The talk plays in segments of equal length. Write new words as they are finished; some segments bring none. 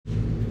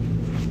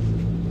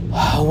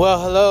Well,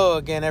 hello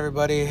again,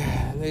 everybody.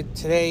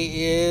 Today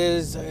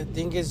is, I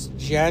think it's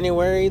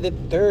January the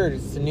 3rd.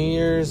 It's the New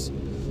Year's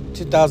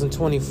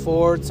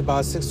 2024. It's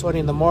about 6:20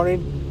 in the morning.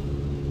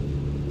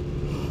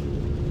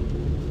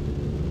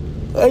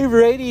 A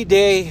rainy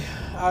day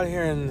out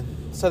here in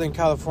Southern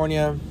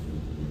California.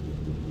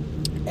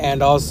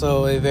 And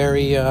also a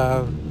very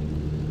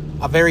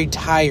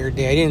tired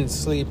day. I didn't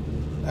sleep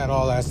at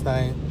all last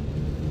night.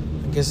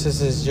 I guess this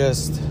is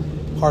just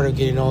part of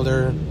getting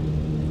older.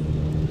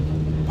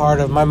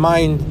 Part of my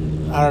mind,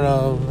 I don't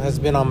know, has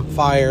been on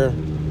fire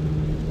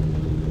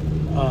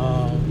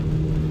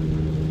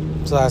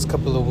this last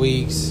couple of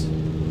weeks.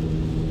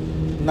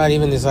 Not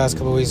even this last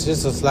couple of weeks,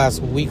 just this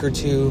last week or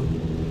two.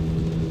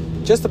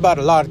 Just about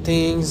a lot of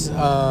things.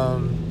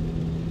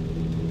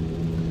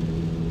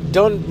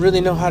 Don't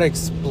really know how to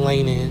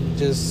explain it.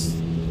 Just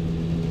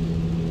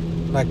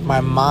like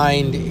my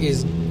mind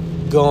is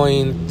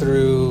going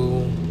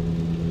through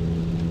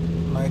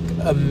like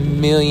a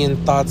million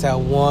thoughts at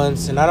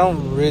once, and I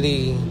don't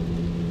really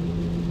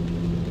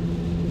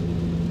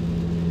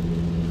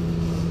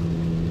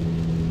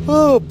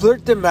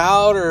blurt them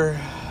out or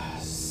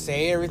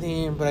say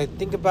everything, but I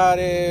think about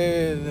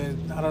it.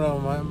 I don't know,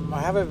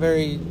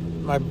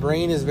 my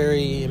brain is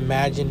very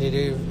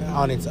imaginative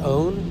on its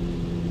own.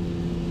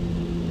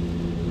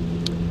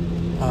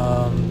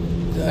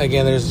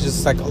 Again, there's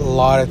just like a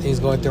lot of things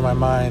going through my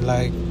mind.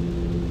 Like,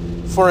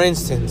 for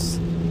instance,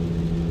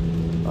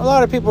 a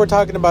lot of people are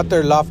talking about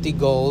their lofty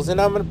goals, and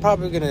I'm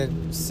probably going to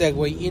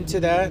segue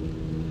into that.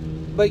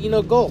 But,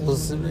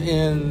 goals.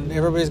 And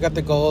everybody's got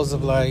the goals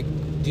of, like,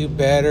 do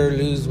better,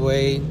 lose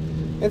weight.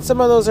 And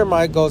some of those are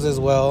my goals as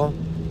well.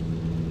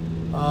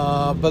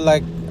 But,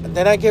 like,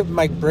 then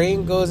my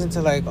brain goes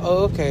into, like,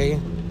 oh, okay,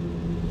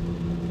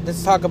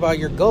 let's talk about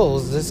your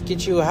goals. Let's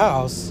get you a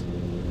house.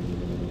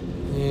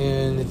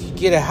 And if you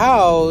get a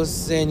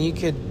house, then you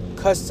could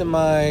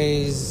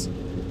customize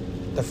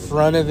the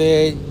front of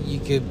it. You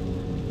could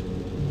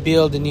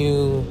build a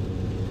new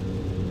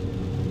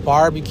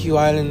barbecue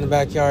island in the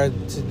backyard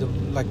to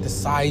the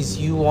size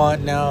you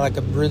want now, like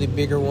a really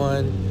bigger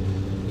one.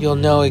 You'll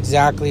know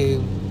exactly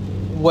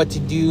what to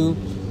do,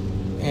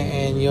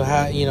 and you'll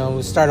have,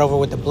 start over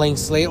with a blank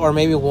slate, or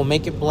maybe we'll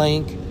make it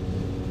blank,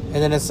 and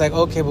then it's like,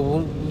 okay, but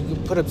we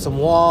can put up some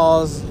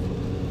walls.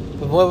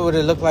 But what would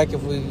it look like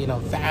if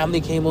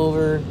family came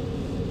over?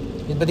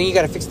 But then you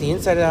got to fix the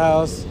inside of the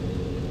house,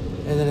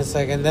 and then it's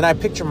like, and then I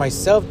picture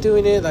myself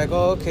doing it, like,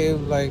 oh, okay,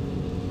 like,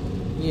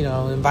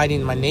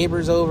 inviting my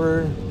neighbors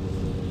over.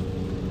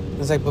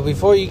 It's like, but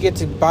before you get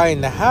to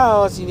buying the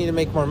house, you need to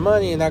make more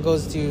money. And that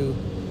goes to,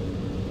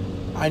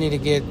 I need to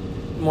get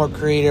more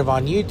creative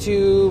on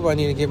YouTube. I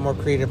need to get more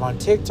creative on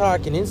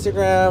TikTok and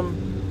Instagram.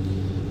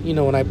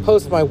 When I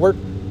post my work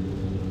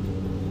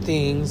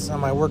things on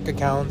my work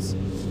accounts,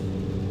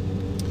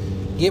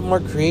 get more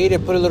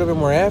creative, put a little bit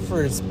more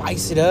effort,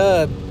 spice it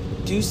up,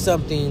 do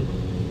something,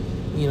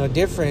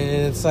 different.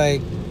 And it's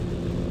like,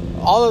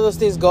 all of those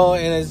things go,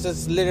 and it's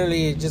just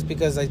literally just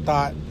because I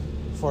thought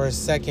for a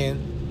second,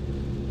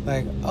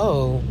 like,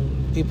 oh,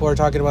 people are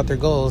talking about their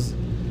goals.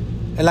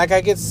 And like,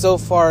 I get so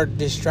far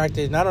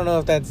distracted, and I don't know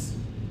if that's,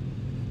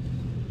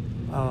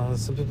 I don't know,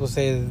 some people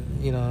say,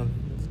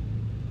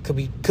 could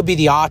be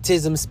the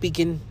autism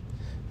speaking.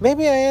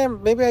 Maybe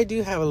I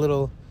do have a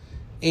little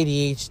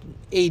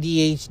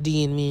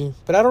ADHD in me,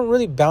 but I don't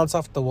really bounce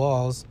off the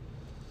walls.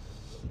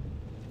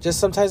 Just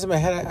sometimes in my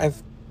head,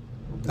 I've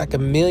like a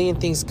million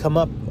things come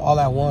up all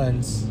at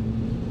once,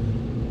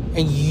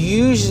 and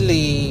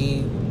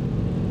usually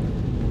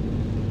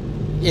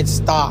it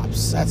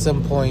stops at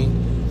some point.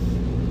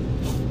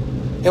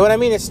 And when I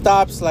mean it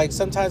stops, like,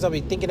 sometimes I'll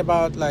be thinking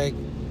about, like,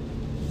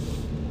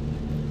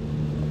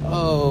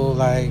 oh,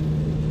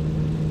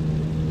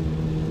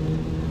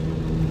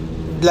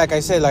 like I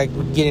said, like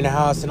getting a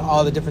house and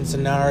all the different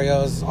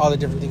scenarios, all the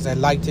different things I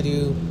like to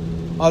do,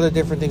 all the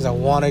different things I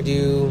want to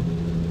do.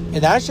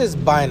 And that's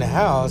just buying a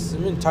house.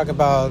 I'm going to talk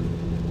about,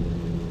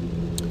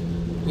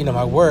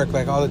 my work,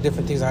 like all the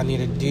different things I need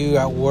to do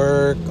at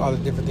work, all the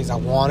different things I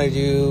want to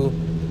do,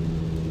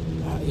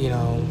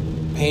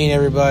 paying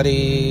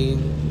everybody,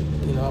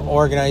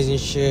 organizing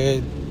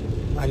shit.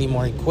 I need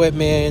more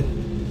equipment.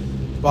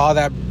 But all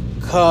that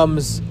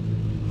comes,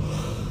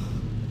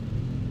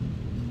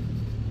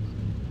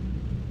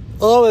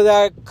 all of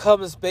that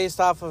comes based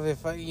off of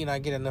if I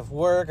get enough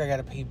work. I got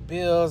to pay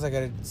bills. I got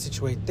to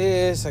situate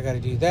this. I got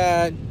to do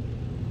that.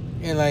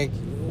 And, like,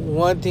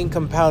 one thing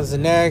compounds the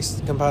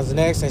next.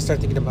 I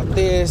start thinking about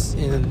this.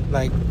 And,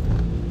 like,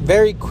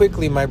 very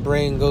quickly my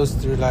brain goes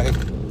through, like,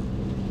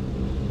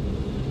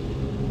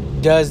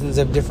 dozens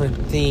of different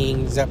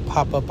things that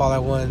pop up all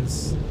at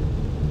once.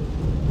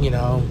 And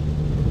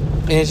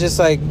it's just,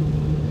 like,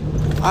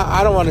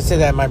 I don't want to say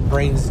that my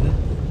brain's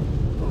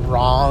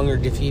wrong or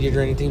defeated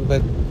or anything,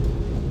 but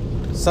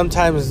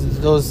sometimes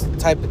those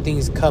type of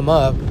things come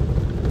up.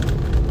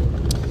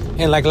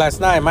 And like last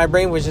night, my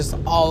brain was just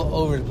all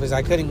over because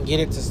I couldn't get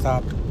it to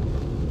stop.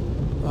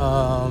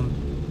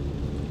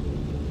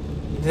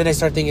 Then I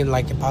start thinking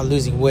like about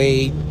losing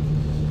weight,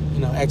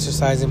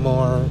 exercising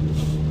more,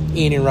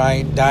 eating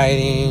right,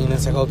 dieting. And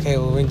it's like, okay,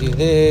 well, we're gonna do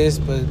this,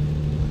 but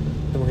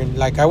we're gonna,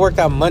 like, I worked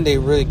out Monday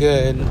really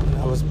good.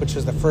 Which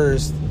was the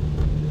first.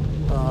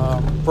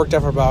 Worked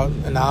out for about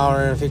an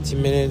hour and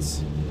 15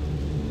 minutes.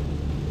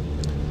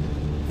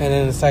 And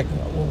then it's like,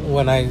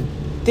 when I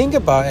think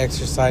about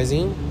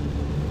exercising,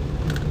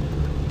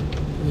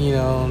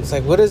 it's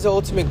like, what is the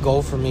ultimate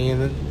goal for me?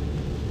 And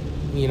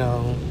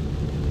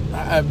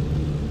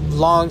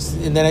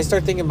and then I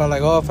start thinking about,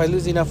 like, if I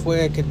lose enough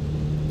weight, I could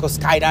go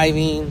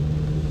skydiving,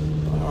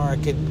 or I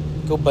could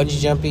go bungee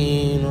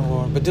jumping,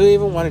 but do I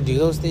even want to do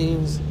those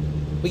things?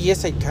 But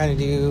yes, I kind of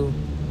do,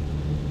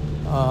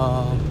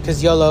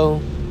 because YOLO,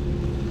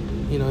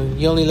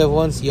 you only live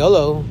once,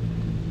 YOLO.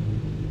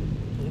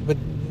 But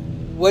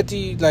what do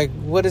you, like,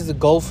 what is the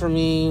goal for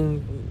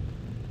me?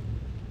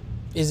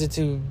 Is it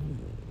to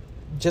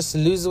just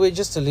lose the weight,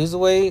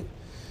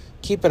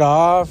 keep it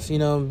off,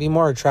 be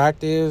more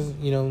attractive,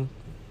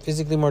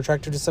 physically more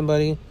attractive to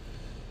somebody?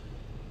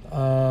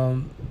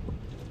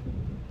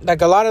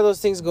 Like, a lot of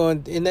those things go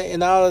in,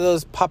 and all of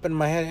those pop in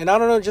my head. And I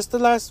don't know, just the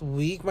last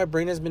week, my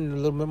brain has been a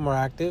little bit more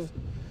active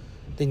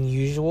than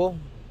usual.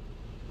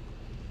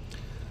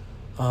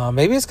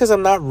 Maybe it's because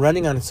I'm not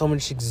running on so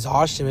much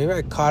exhaustion. Maybe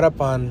I caught up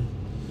on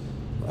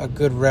a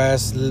good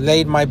rest,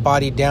 laid my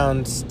body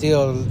down,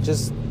 still it, and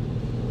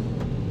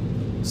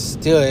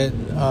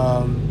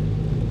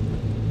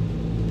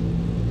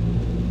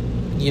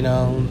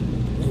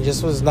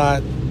just was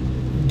not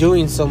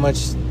doing so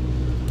much.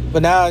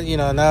 But now,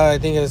 now I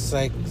think it's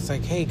like,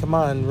 hey, come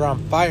on, we're on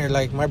fire.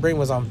 Like, my brain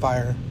was on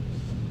fire,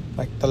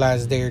 like, the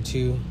last day or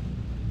two.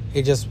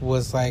 It just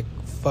was, like,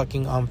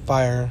 fucking on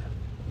fire.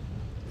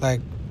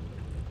 Like,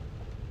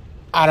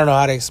 I don't know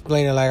how to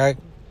explain it. Like, I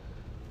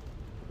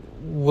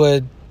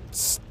would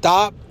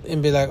stop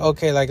and be like,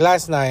 okay, like,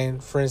 last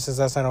night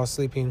I was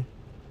sleeping,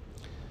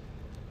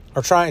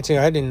 or trying to.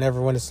 I didn't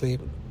ever want to sleep.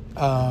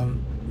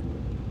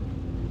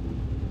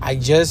 I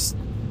just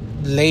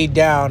laid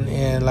down,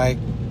 and, like,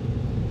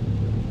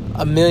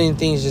 a million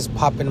things just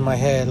pop into my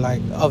head,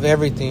 like, of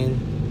everything.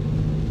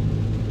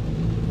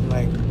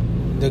 Like,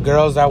 the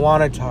girls I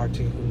want to talk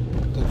to,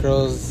 the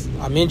girls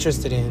I'm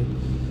interested in.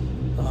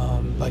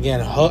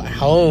 Again,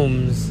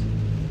 homes.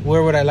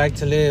 Where would I like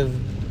to live?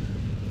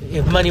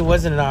 If money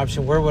wasn't an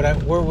option, where would I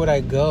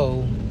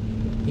go,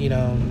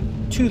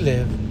 to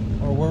live?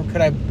 Or where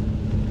could I,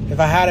 if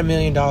I had $1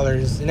 million,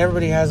 and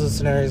everybody has those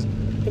scenarios.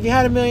 If you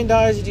had $1 million,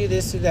 you do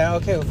this, do that.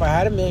 Okay, if I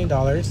had $1 million,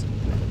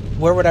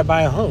 where would I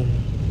buy a home?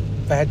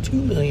 If I had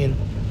 2 million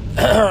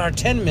or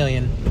 10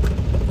 million,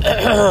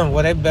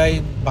 would I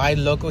buy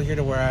local here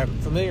to where I'm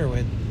familiar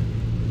with?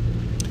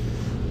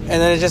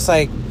 And then it's just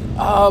like,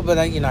 but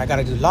I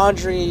gotta do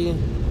laundry.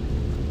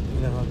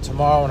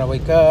 Tomorrow when I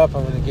wake up,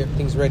 I'm gonna get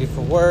things ready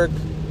for work,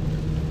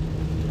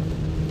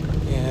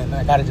 and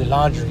I gotta do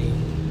laundry.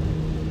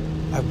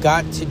 I've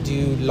got to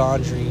do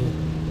laundry,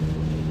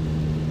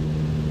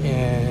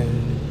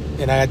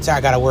 and I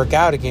gotta work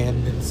out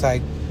again. It's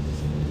like,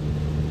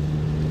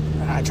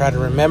 I try to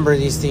remember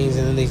these things,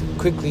 and then they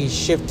quickly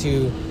shift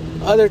to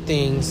other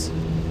things.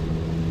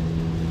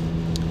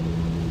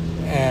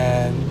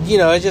 And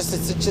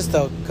it's just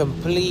a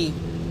complete,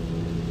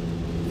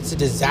 it's a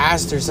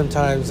disaster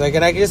sometimes. Like,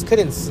 and I just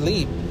couldn't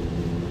sleep,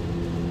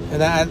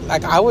 and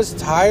I was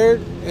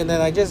tired, and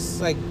then I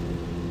just, like,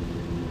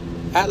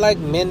 at like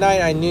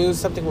midnight, I knew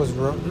something was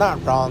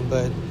not wrong,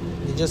 but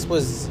it just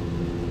was.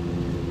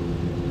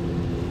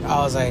 I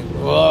was like,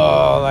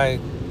 whoa, like,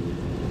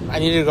 I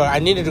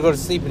needed to go to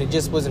sleep, and it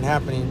just wasn't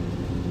happening.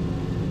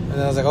 And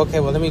then I was like, okay,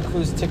 well, let me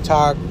cruise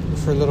TikTok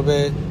for a little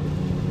bit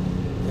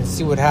and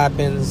see what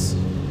happens.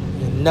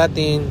 And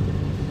nothing.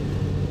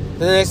 Then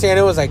the next thing I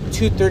knew, it was like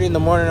 2:30 in the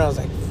morning. I was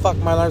like, fuck,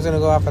 my alarm's gonna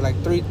go off at like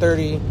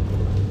 3:30,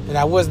 and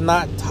I was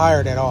not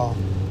tired at all.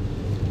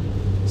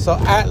 So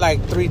at like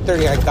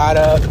 3:30, I got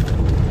up,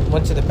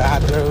 went to the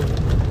bathroom,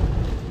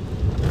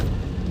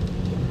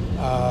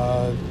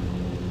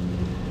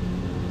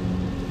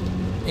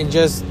 and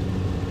just,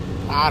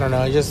 I don't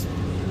know, just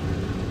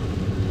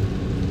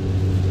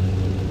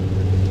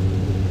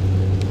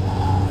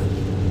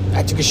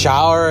I took a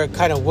shower. It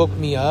kind of woke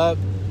me up.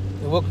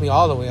 It woke me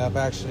all the way up,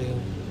 actually.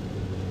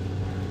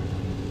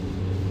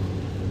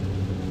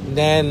 And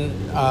then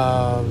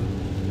I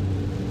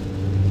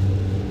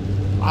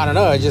don't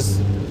know, I just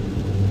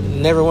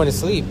never went to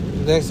sleep.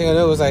 The next thing I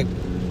knew, it was like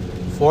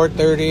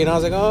 4:30, and I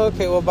was like, oh,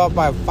 okay, well, about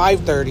by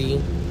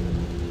 5:30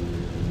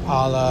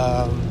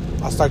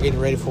 I'll start getting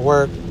ready for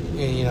work.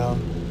 And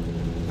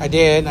I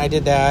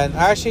did that.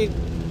 I actually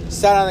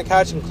sat on the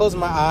couch and closed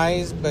my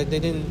eyes, but I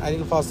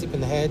didn't fall asleep in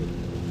the head.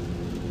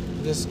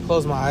 Just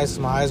closed my eyes,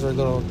 so my eyes were a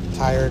little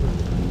tired.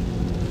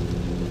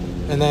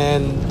 And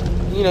then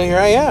here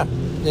I am,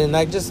 and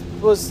I just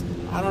was,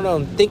 I don't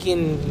know,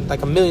 thinking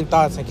like a million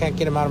thoughts. I can't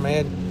get them out of my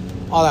head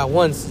all at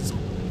once. It's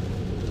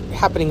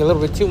happening a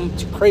little bit too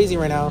crazy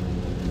right now.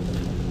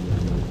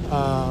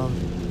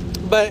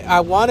 But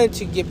I wanted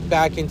to get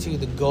back into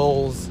the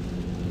goals,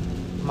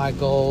 my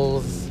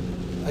goals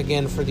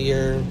again for the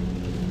year.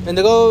 And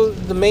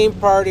the main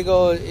priority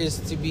goal is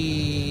to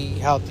be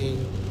healthy.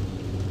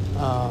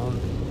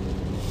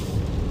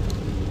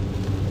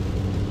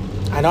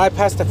 I know I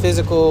passed the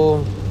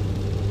physical,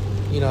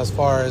 as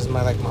far as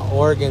my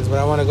organs, but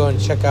I want to go and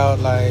check out,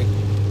 I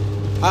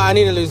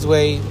need to lose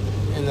weight,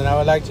 and then I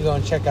would like to go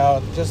and check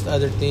out just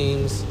other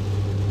things,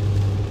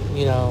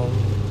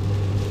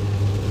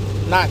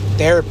 not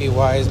therapy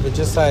wise, but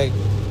just I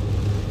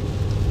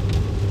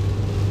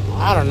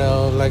don't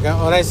know,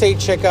 when I say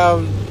check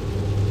out,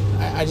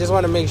 I just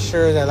want to make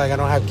sure that I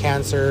don't have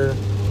cancer,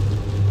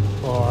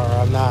 or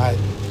I'm not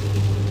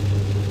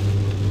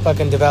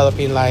fucking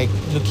developing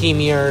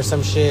leukemia or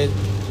some shit.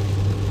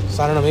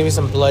 So I don't know, maybe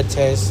some blood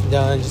tests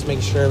done, just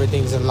make sure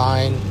everything's in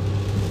line,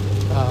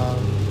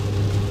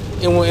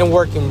 and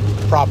working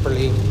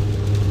properly.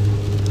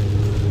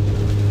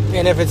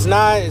 And if it's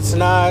not,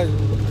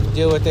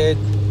 deal with it.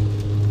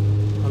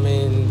 I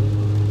mean,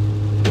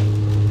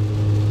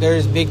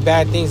 there's big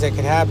bad things that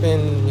can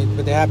happen,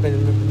 but they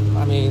happen.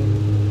 I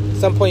mean, at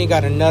some point you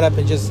gotta nut up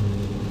and just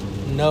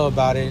know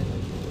about it.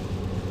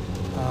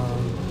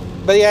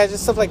 But yeah,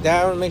 just stuff like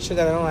that. I want to make sure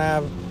that I don't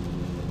have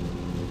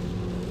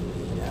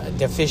a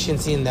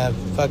deficiency in the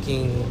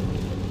fucking,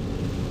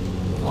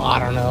 I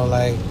don't know,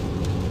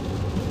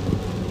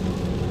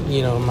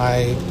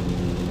 my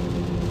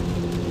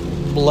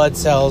blood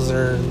cells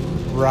are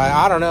right.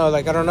 I don't know.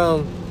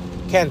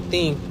 Can't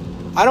think.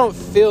 I don't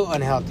feel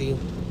unhealthy.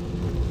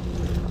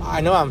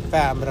 I know I'm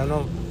fat, but I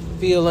don't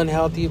feel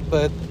unhealthy.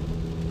 But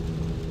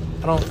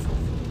I don't.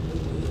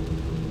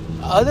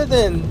 Other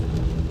than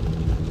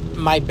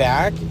my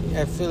back,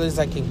 I feel it's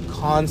in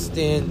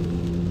constant,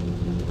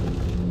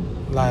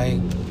 but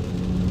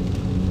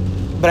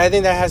I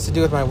think that has to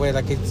do with my weight.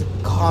 It's a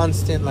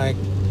constant,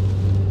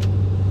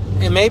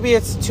 and maybe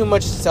it's too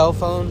much cell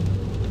phone,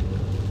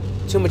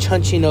 too much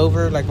hunching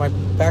over. My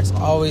back's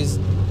always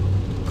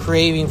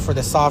craving for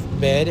the soft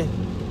bed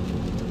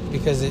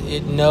because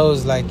it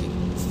knows, it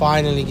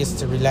finally gets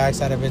to relax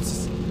out of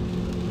its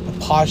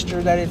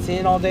posture that it's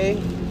in all day.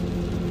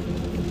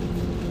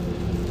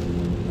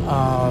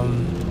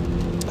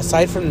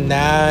 Aside from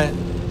that,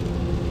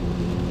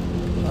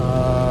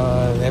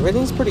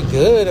 everything's pretty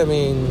good. I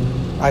mean,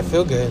 I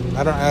feel good.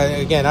 I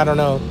don't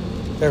know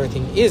if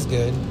everything is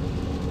good,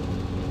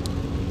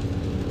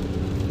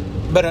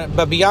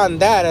 but beyond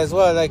that as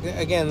well,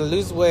 again,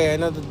 lose weight. I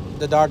know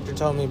the doctor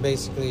told me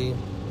basically,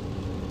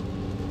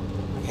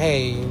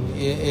 hey,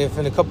 if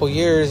in a couple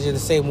years you're the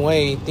same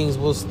way, things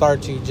will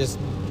start to just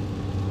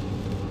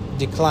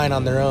decline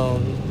on their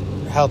own,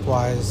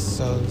 health-wise.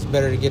 So it's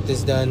better to get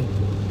this done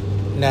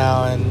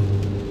now. And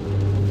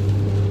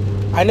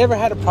I never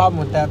had a problem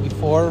with that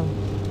before.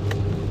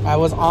 I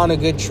was on a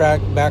good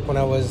track back when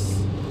I was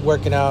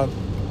working out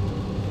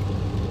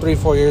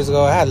 3-4 years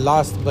ago. I had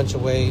lost a bunch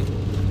of weight.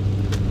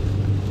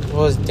 I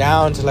was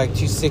down to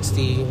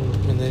 260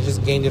 and then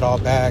just gained it all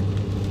back.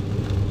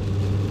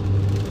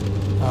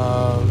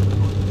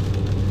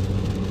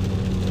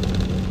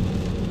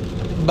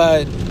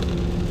 But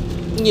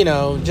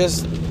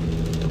just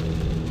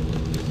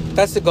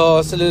that's the goal,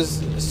 is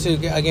to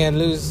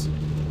lose,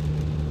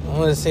 I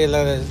want to say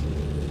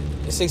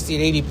 60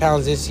 to 80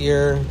 pounds this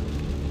year.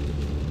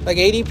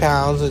 80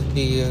 pounds would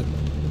be a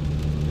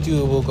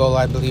doable goal,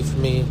 I believe, for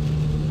me.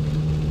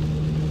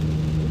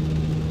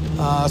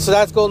 So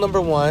that's goal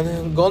number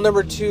 1. Goal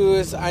number 2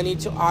 is I need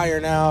to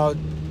iron out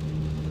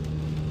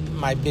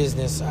my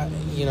business. I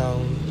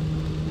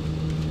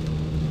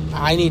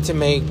need to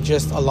make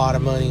just a lot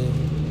of money.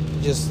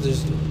 There's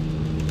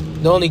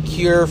the only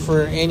cure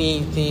for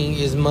anything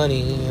is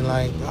money, and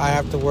I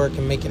have to work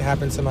and make it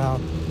happen somehow.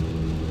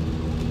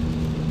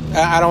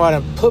 I don't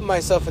want to put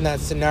myself in that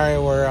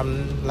scenario where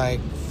I'm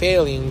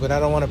failing, but I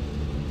don't want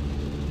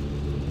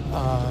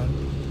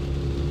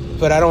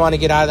to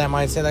get out of that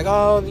mindset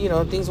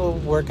things will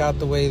work out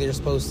the way they're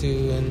supposed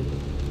to, and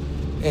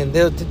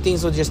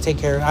things will just take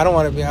care of it. I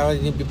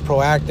need to be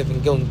proactive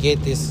and go and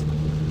get this,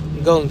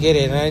 go and get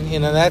it.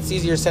 And that's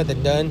easier said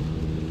than done,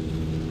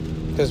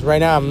 because right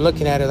now I'm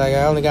looking at it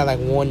I only got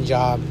 1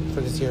 job for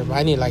this year, but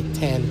I need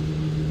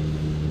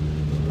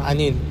 10. I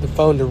need the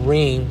phone to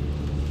ring.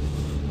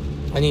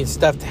 I need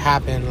stuff to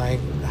happen.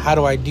 How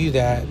do I do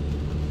that?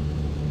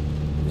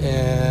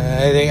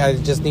 I think I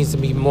just needs to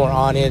be more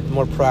on it,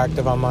 more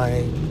proactive on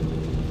my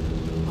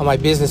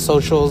business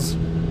socials.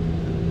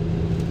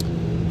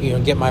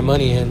 Get my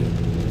money in.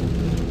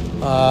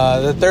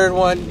 The third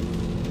one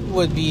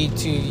would be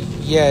to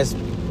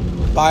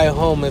buy a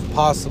home if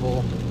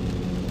possible.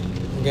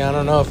 Again, I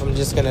don't know if I'm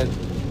just gonna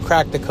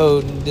crack the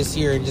code this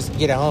year and just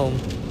get a home.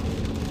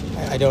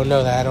 I don't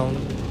know that.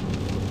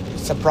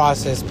 It's a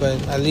process,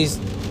 but at least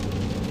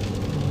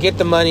get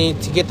the money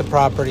to get the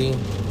property.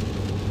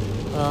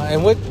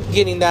 And with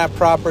getting that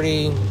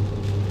property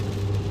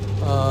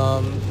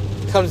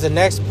comes the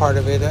next part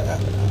of it.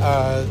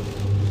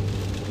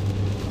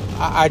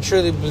 I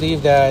truly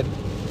believe that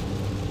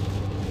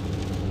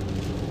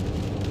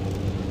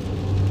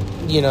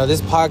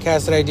this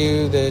podcast that I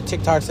do, the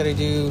TikToks that I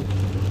do,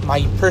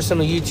 my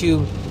personal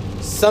YouTube,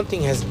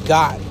 something has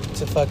got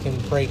to fucking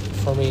break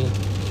for me.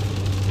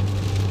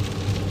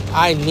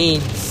 I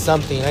need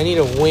something. I need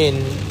a win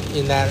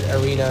in that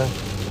arena.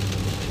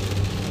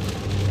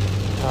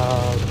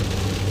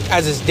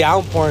 As it's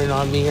downpouring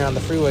on me here on the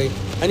freeway,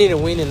 I need a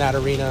win in that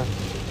arena.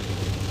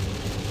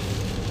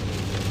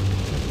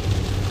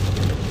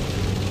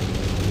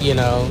 You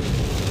know.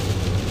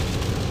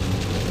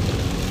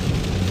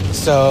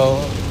 So,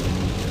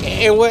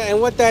 and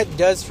what that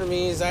does for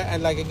me is, I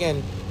like,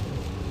 again,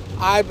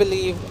 I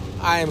believe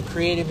I am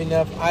creative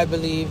enough. I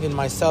believe in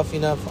myself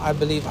enough. I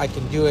believe I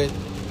can do it.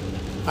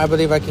 I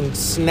believe I can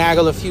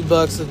snaggle a few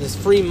bucks of this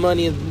free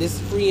money, this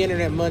free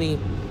internet money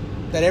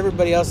that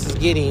everybody else is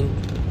getting.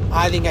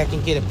 I think I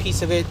can get a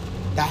piece of it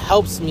that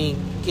helps me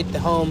get the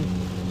home,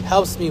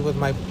 helps me with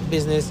my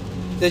business.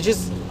 They're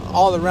just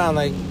all around,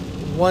 like,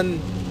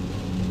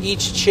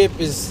 each chip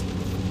is,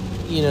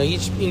 you know,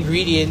 each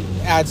ingredient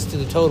adds to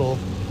the total,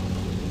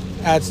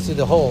 adds to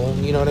the whole,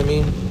 you know what I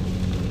mean?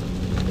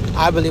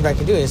 I believe I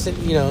can do it,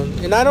 you know,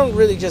 and I don't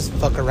really just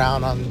fuck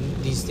around on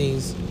these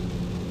things.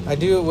 I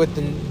do it with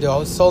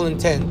the sole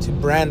intent to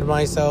brand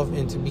myself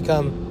and to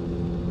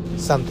become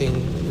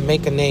something,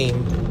 make a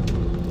name,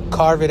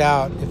 carve it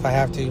out if I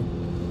have to.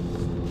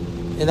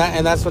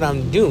 And that's what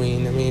I'm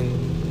doing. I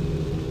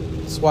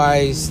mean, that's why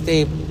I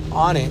stay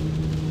on it.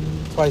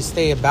 That's why I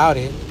stay about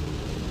it.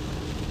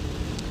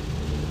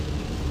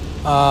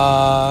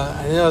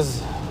 I know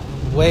it's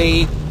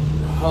weight,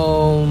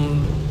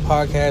 home,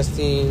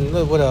 podcasting.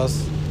 Look, what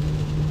else?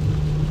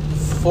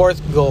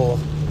 Fourth goal.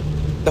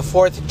 The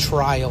fourth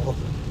trial.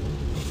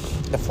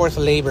 The fourth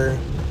labor,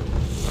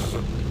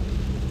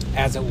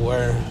 as it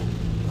were.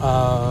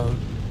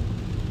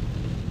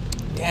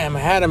 Damn, I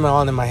had them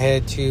all in my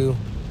head too.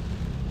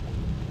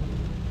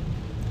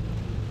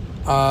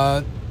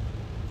 I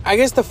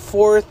guess the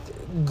fourth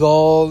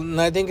goal, and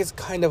I think it's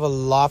kind of a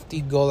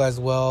lofty goal as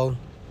well.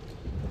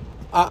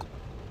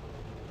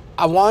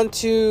 I want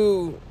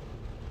to,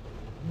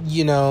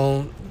 you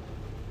know,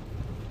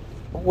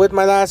 with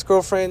my last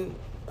girlfriend,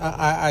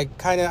 I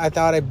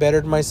thought I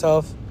bettered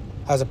myself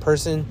as a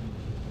person.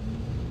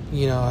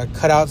 You know, I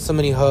cut out so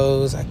many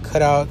hoes. I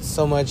cut out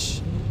so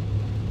much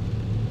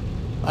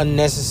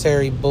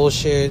unnecessary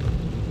bullshit.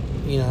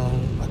 You know,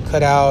 I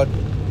cut out.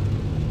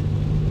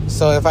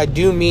 So if I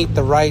do meet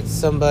the right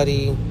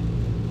somebody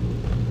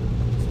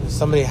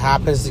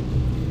happens to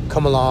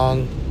come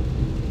along,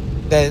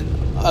 that,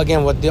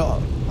 again,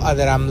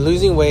 that I'm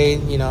losing weight,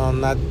 you know,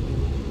 I'm not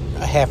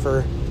a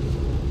heifer,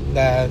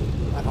 that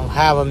I don't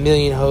have a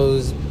million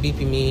hoes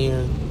beeping me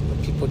or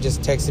people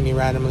just texting me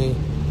randomly,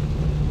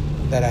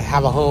 that I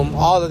have a home.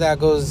 All of that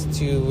goes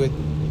to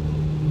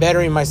with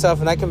bettering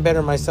myself, and I can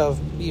better myself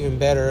even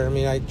better. I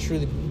mean, I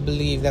truly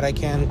believe that I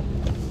can,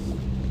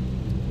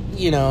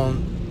 you know,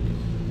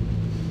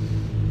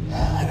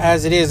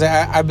 as it is,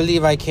 I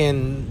believe I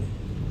can,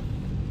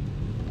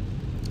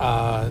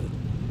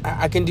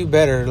 I can do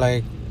better,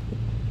 like,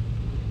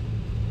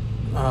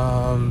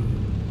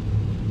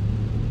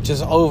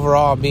 just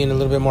overall being a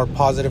little bit more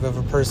positive of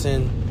a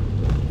person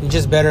and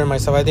just bettering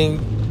myself. I think,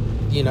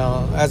 you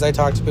know, as I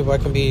talk to people, I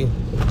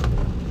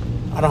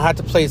don't have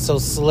to play it so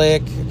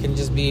slick. I can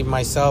just be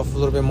myself a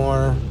little bit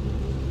more.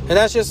 And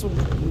that's just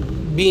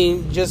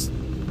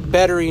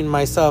bettering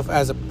myself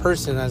as a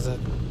person, as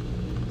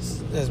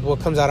what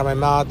comes out of my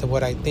mouth, and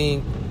what I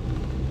think,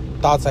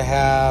 thoughts I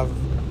have,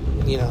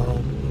 you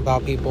know,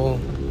 about people.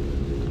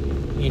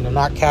 You know,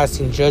 not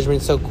casting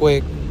judgment so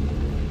quick.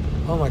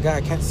 Oh my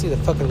God, I can't see the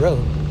fucking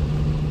road.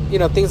 You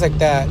know, things like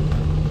that.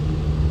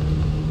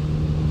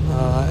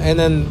 And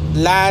then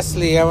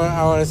lastly, I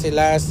want to say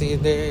lastly,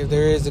 if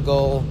there is a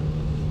goal,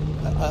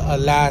 a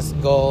last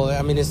goal.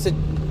 I mean, it's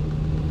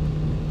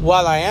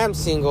while I am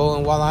single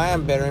and while I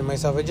am bettering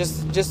myself,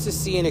 just to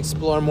see and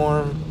explore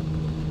more,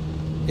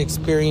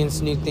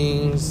 experience new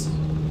things.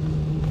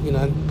 You know,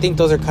 I think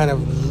those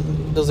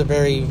are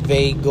very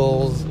vague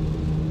goals.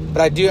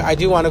 But I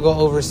do want to go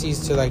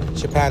overseas to, like,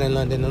 Japan and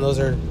London, and those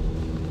are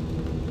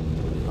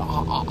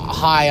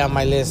high on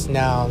my list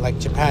now. Like,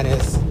 Japan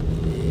is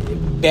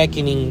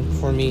beckoning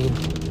for me.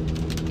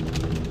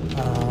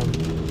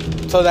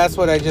 So that's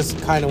what I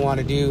just kind of want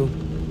to do.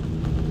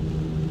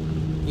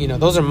 You know,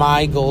 those are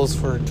my goals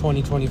for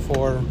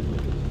 2024.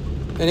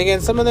 And again,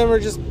 some of them are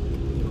just,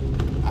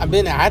 I've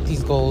been at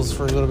these goals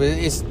for a little bit.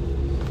 It's,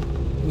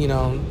 you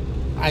know,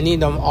 I need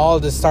them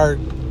all to start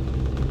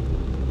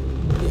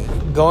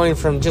going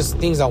from just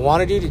things I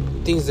want to do to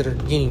things that are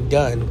getting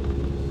done.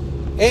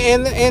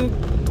 And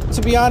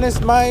to be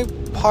honest, my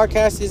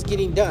podcast is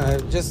getting done. I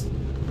just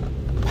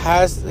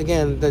passed,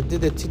 again, did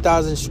the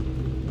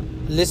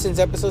 2,000 listens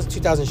episodes,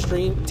 2,000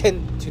 streams,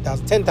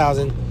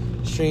 10,000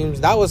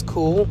 streams. That was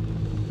cool.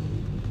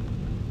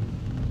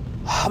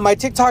 My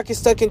TikTok is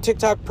stuck in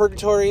TikTok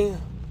purgatory,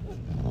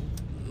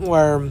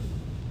 where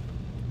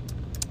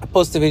I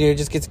post a video, it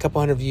just gets a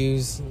couple hundred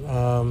views.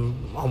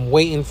 I'm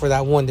waiting for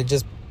that one to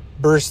just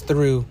burst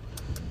through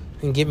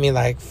and get me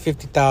like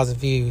 50,000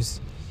 views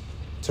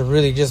to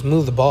really just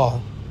move the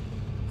ball.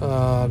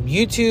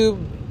 YouTube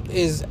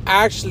is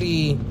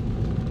actually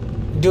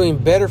doing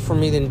better for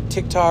me than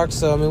TikTok.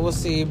 So, I mean, we'll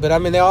see. But, I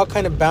mean, they all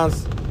kind of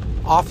bounce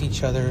off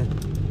each other.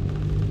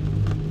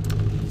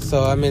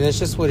 So, I mean, that's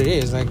just what it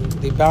is. Like,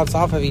 they bounce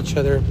off of each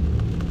other.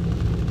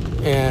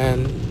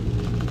 And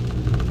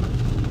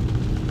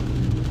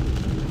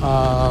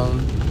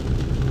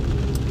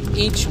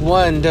each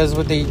one does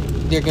what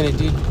they're going to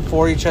do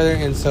for each other.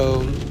 And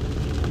so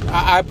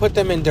I put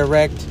them in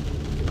direct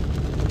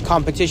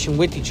competition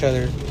with each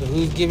other. So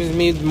who gives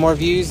me more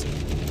views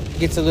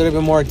gets a little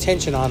bit more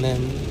attention on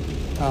them.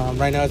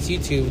 Right now it's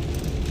YouTube.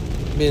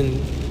 Been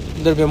a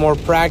little bit more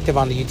proactive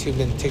on the YouTube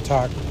than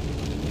TikTok.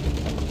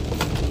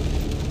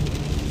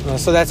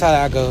 So that's how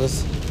that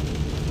goes.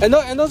 And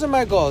those are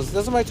my goals.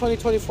 Those are my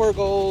 2024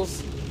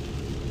 goals.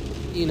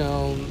 You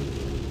know,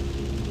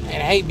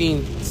 and I hate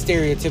being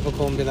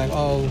stereotypical and be like,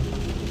 oh,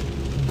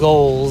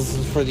 goals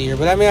for the year.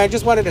 But I mean, I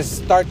just wanted to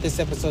start this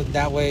episode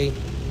that way.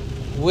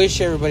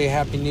 Wish everybody a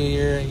happy new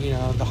year. You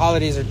know, the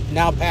holidays are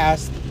now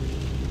past,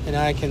 and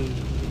I can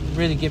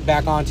really get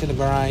back onto the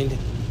grind.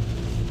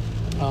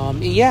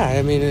 Yeah,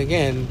 I mean,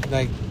 again,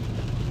 like,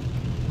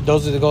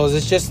 those are the goals.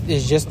 It's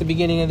just the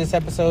beginning of this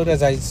episode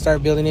as I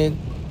start building it.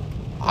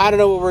 I don't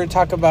know what we're going to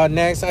talk about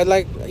next. I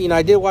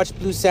did watch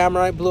Blue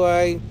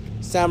Eye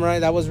Samurai.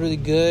 That was really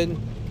good.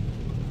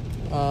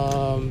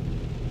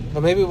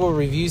 But maybe we'll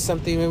review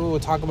something. Maybe we'll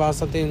talk about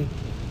something.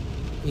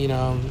 You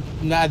know,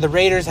 now the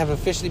Raiders have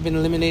officially been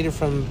eliminated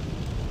from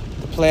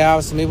the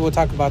playoffs. So maybe we'll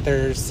talk about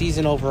their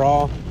season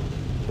overall.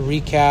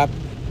 Recap.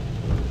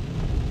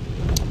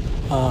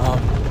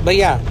 But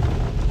yeah,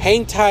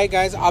 hang tight,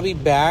 guys. I'll be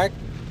back,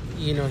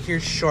 you know, here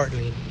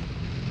shortly.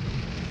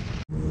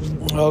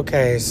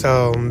 Okay,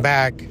 so I'm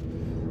back.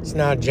 It's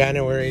now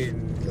January,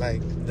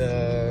 like,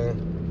 the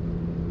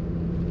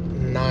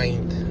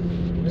 9th.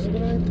 Is it the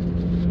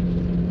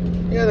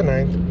 9th? Yeah, the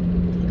 9th.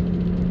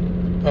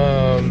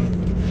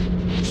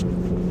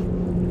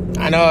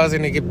 I know I was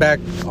going to get back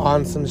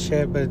on some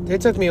shit, but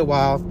it took me a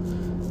while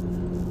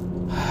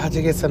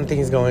to get some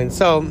things going.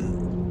 So,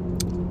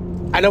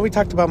 I know we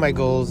talked about my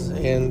goals,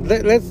 and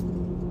let's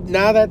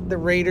now that the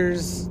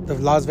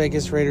Las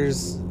Vegas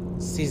Raiders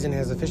season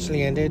has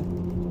officially ended,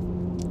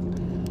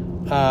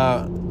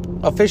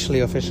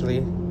 officially, I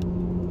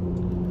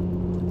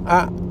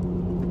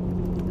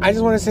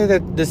just want to say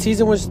that the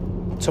season was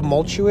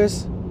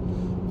tumultuous.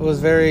 It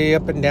was very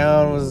up and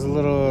down. It was a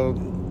little,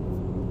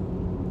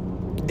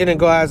 didn't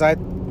go as I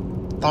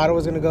thought it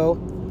was going to go.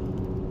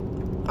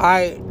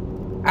 I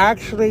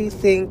actually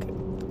think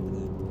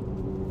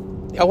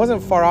I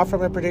wasn't far off from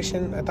my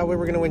prediction. I thought we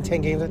were going to win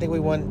 10 games. I think we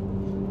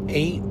won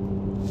 8.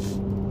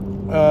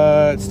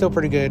 It's still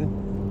pretty good. I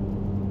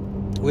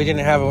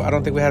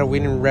don't think we had a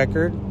winning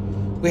record.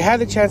 We had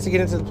the chance to get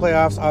into the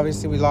playoffs.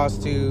 Obviously, we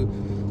lost to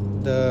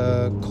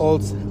the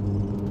Colts.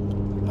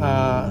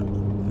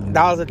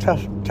 That was a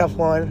tough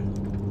one.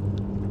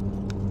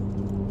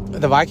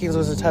 The Vikings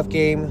was a tough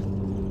game.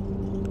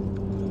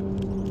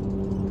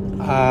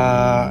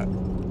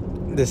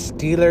 The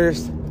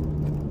Steelers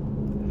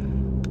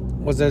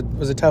was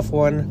a tough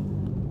one.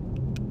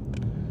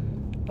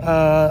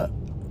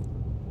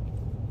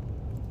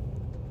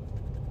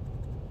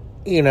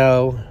 You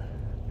know,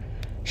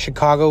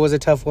 Chicago was a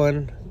tough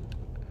one.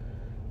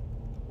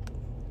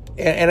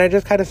 And I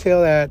just kind of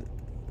feel that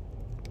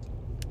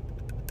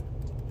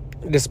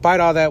despite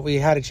all that, we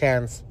had a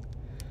chance.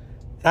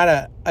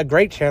 Not a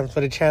great chance,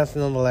 but a chance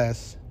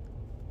nonetheless.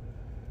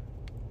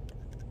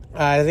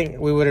 I think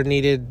we would have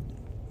needed...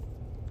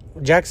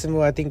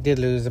 Jacksonville, I think, did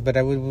lose, but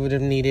we would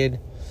have needed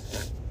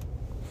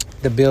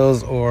the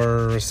Bills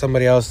or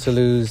somebody else to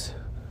lose,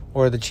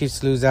 or the Chiefs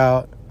to lose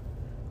out,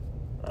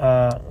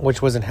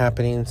 which wasn't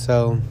happening,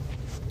 so...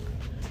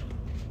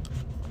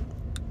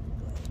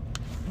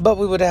 But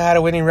we would have had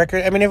a winning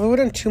record. I mean, if we would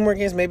have done 2 more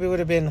games, maybe it would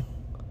have been...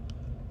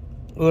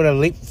 We would have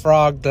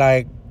leapfrogged,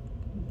 like,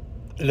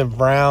 the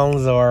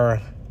Browns or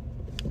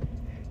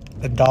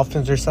the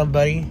Dolphins or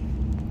somebody.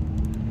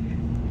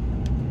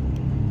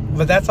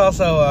 But that's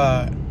also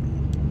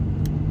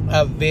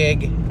a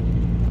big...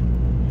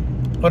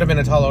 Would have been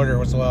a tall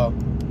order as well.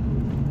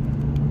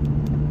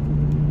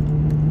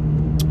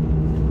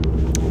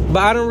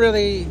 But I don't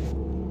really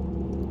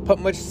put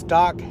much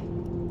stock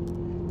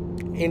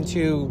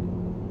into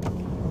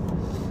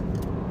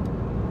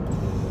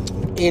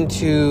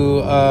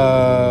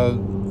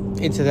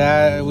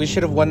that. We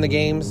should have won the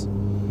games.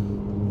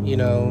 You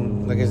know,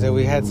 like I said,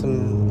 we had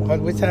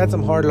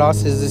some hard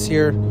losses this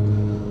year.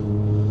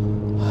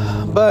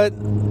 But,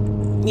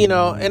 you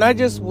know, and I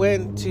just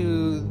went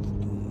to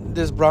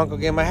this Bronco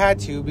game. I had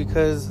to,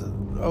 because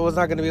I was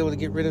not going to be able to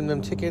get rid of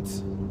them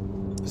tickets,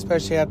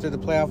 especially after the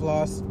playoff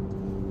loss,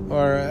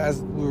 or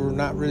as we were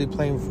not really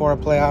playing for a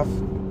playoff,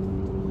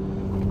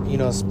 you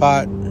know,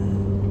 spot.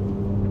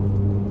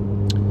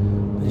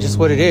 Just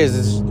what it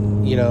is,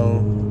 you know,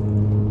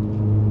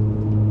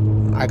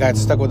 I got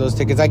stuck with those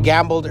tickets. I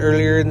gambled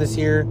earlier in this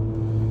year.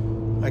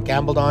 I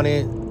gambled on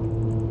it,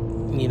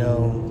 you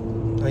know.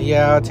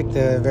 Yeah, I'll take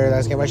the very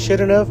last game. I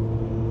shouldn't have.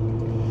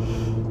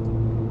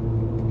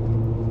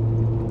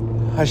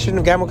 I shouldn't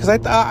have gambled,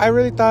 because I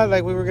really thought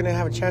like we were gonna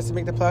have a chance to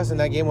make the playoffs, and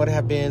that game would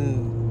have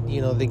been,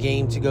 the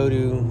game to go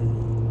to,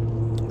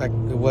 like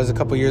it was a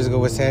couple years ago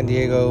with San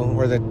Diego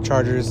or the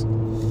Chargers.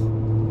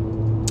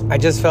 I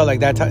just felt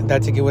like that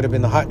ticket would have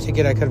been the hot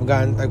ticket. I could have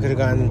gotten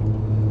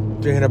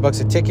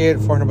 $300 a ticket,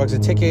 $400 a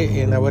ticket,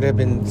 and I would have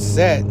been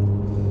set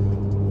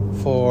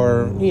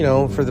for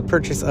the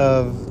purchase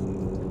of.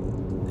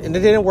 And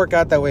it didn't work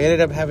out that way. I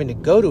ended up having to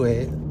go to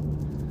it,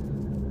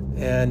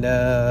 and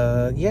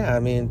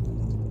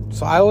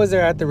so I was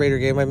there at the Raider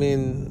game. I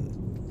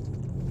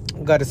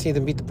mean, got to see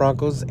them beat the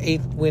Broncos,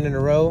 8th win in a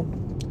row.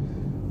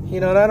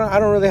 And I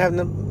don't really have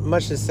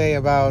much to say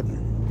about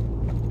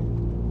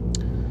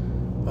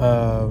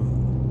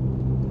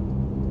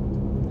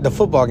the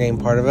football game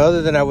part of it,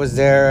 other than I was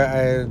there.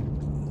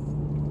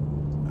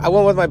 I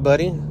went with my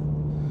buddy.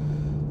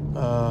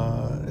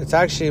 It's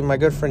actually my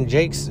good friend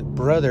Jake's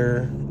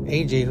brother,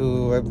 AJ,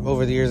 who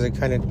over the years I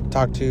kind of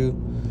talked to.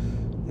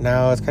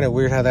 Now it's kind of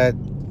weird how that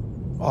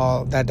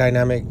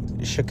dynamic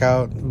shook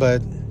out,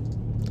 but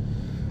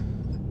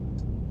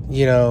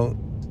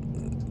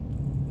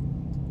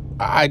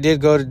I did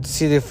go to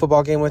see the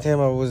football game with him.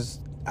 I was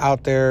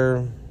out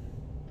there.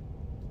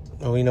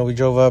 We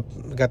drove up.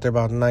 We got there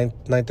about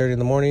 9:30 in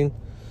the morning,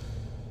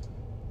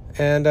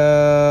 and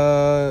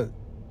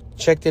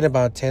checked in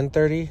about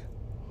 10:30.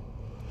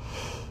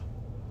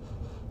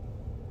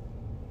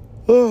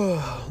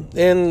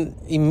 And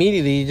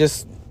immediately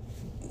just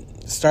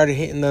started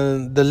hitting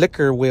the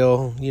liquor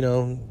wheel.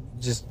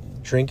 Just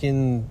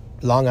drinking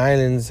Long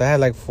Islands. I had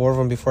like 4 of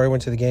them before I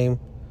went to the game,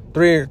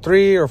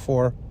 three or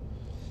 4,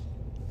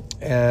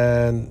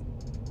 and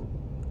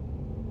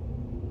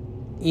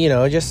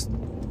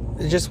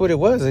just what it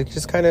was. It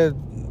just kind of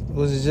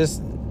was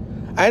just.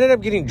 I ended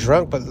up getting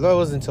drunk, but that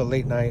wasn't until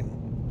late night.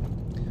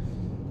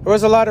 There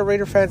was a lot of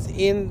Raider fans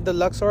in the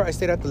Luxor. I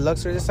stayed at the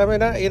Luxor this time,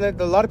 and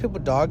a lot of people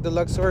dogged the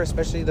Luxor,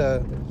 especially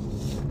the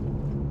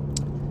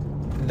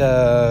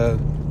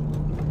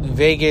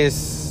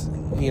Vegas,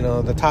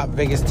 the top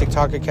Vegas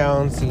TikTok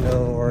accounts,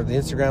 or the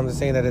Instagram that's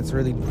saying that it's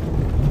really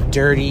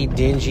dirty,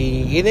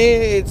 dingy.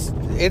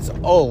 It's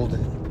old.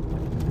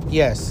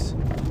 Yes,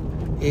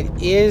 it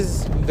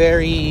is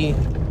very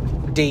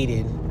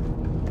dated,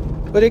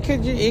 but it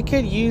could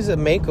use a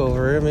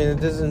makeover. I mean, it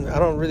doesn't. I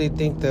don't really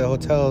think the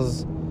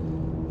hotels.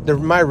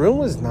 My room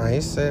was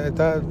nice. I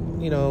thought,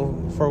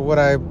 for what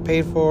I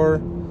paid for,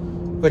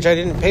 which I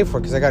didn't pay for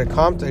because I got it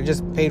comped. I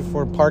just paid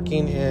for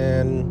parking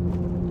and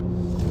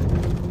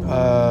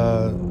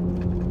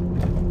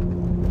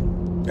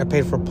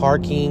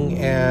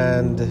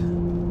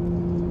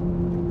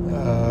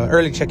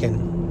early check-in.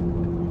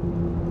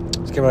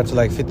 It came out to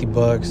like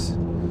 $50.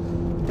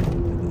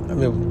 I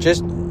mean,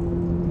 just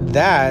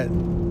that,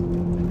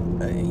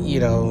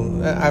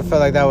 I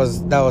felt like that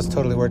was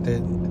totally worth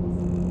it,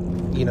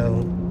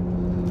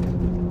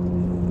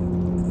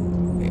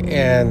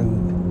 and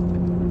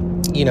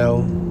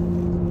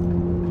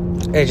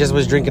it just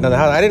was drinking on the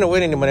house. I didn't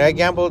win any money. I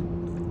gambled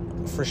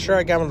for sure.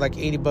 I gambled like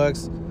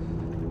 $80.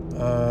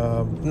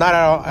 Not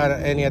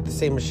at the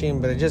same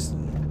machine, but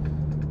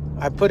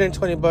I put in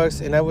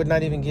 $20, and I would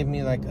not even give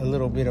me like a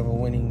little bit of a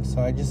winning.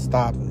 So I just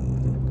stopped.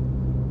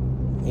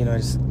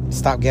 Just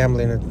stopped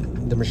gambling at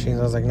the machines.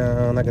 I was like, no,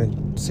 I'm not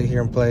gonna sit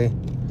here and play.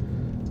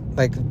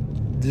 Like,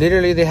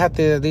 literally, they have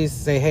to at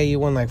least say, hey, you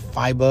won like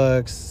 $5,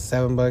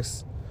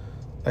 $7,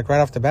 like right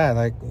off the bat.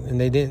 Like, and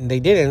they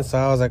didn't. So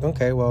I was like,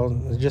 okay, well,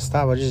 just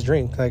stop. I'll just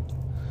drink. Like,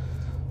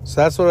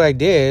 so that's what I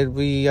did.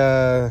 We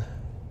got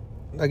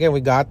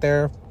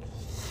there.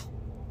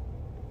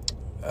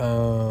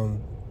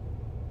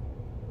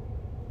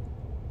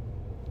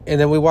 And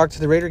then we walked to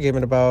the Raider game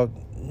at about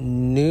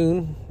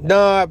noon.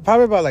 No,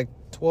 probably about like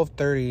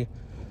 12:30,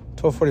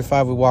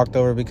 12:45. We walked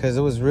over because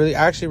it was really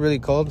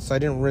cold. So I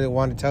didn't really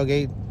want to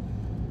tailgate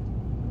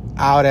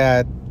out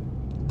at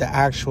the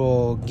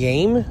actual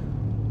game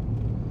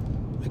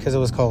because it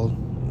was cold.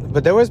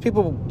 But there was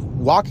people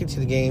walking to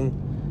the game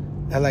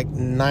at like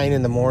 9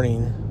 in the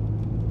morning.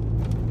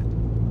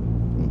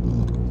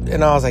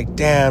 And I was like,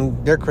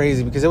 damn, they're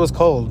crazy because it was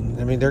cold.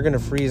 I mean, they're going to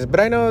freeze. But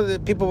I know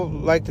that people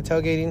like the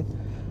tailgating.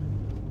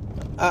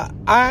 I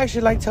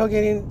actually like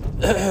tailgating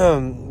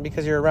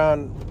because you're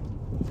around,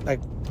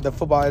 like, the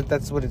football.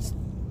 That's what it's,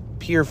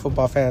 pure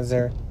football fans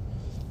there.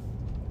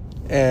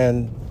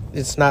 And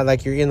it's not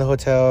like you're in the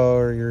hotel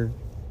or you're,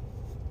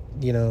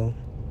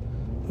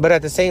 But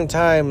at the same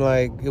time,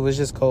 like, it was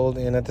just cold.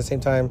 And at the same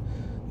time,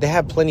 they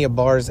have plenty of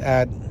bars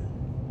at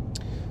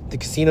the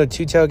casino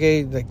to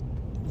tailgate. Like,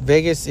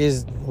 Vegas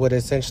is what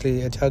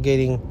essentially a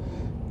tailgating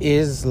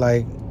is,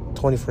 like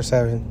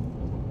 24/7.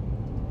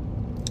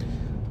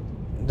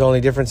 The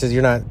only difference is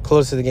you're not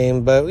close to the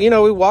game. But, we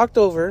walked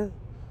over.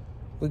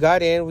 We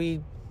got in.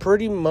 We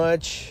pretty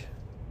much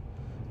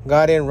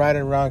got in right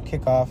around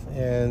kickoff.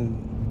 And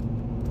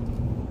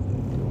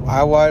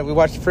we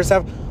watched the first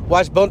half.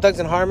 Watched Bone Thugs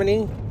and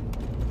Harmony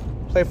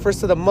play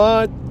First of the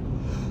Month,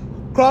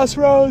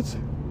 Crossroads.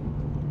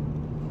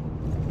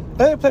 I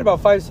think they played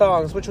about 5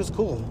 songs, which was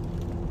cool.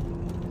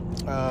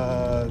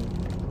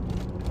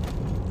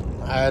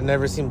 I had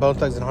never seen Bone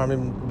Thugs and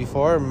Harmony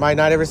before. Might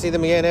not ever see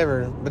them again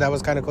ever. But that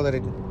was kind of cool that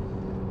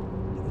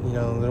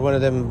they're one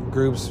of them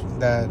groups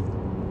that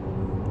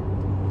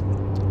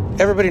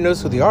everybody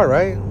knows who they are,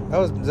 right?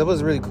 That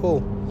was really cool.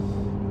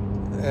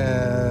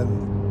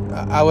 And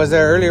I was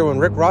there earlier when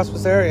Rick Ross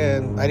was there,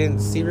 and I didn't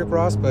see Rick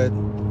Ross, but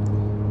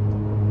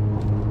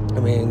I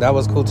mean, that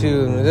was cool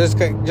too. And it's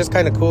just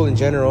kind of cool in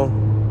general.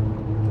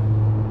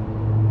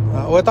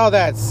 With all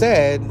that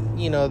said,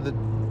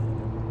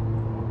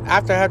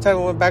 after halftime,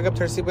 we went back up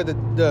to our seat, but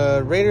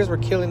the Raiders were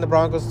killing the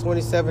Broncos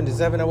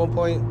 27-7 at one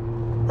point,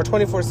 or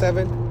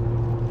 24-7.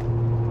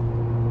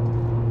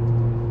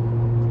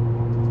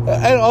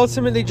 And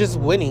ultimately just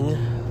winning,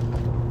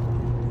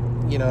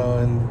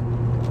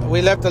 and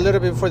we left a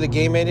little bit before the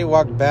game ended,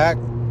 walked back,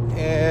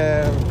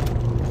 and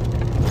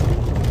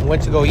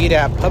went to go eat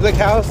at Public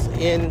House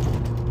in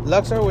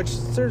Luxor, which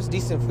serves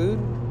decent food.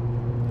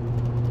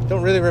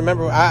 Don't really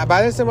remember.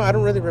 By this time, I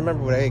don't really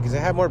remember what I ate because I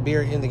had more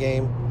beer in the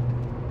game.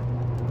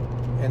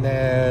 And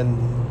then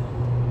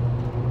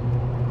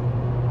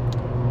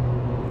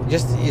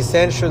just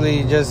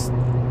essentially I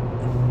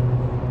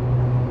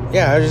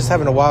was just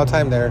having a wild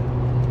time there.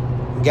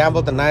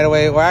 Gambled the night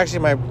away. Or actually,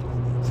 my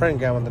friend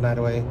gambled the night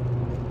away.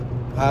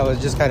 I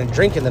was just kind of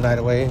drinking the night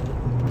away.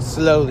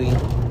 Slowly.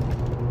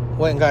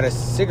 Went and got a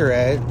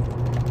cigarette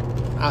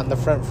out in the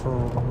front for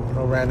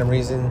no random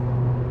reason.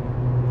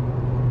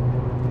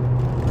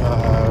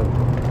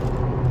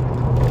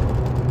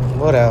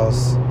 What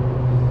else?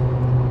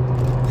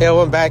 Yeah,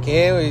 went back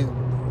in. We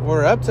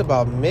were up to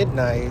about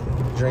midnight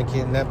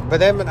drinking. But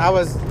then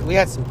we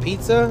had some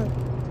pizza.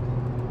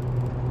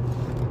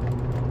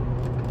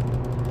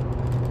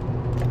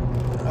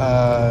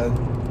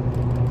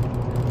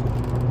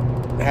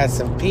 Had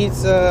some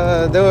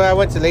pizza. Then I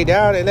went to lay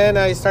down, and then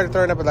I started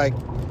throwing up at like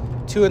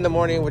 2 in the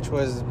morning, which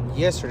was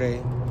yesterday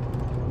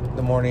in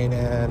the morning,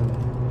 and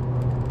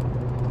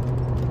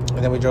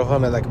then we drove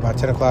home at like about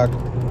 10 o'clock,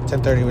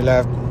 10:30 we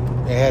left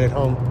and headed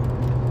home.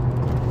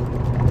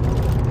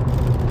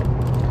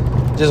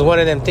 Just one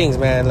of them things,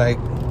 man, like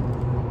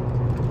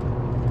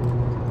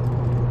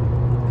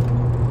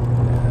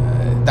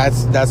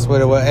that's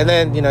what it was. And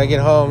then, I get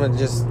home and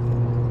just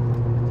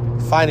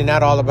finding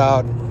out all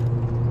about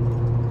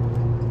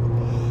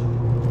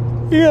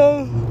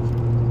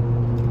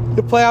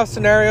the playoff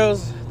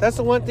scenarios. That's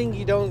the one thing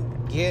you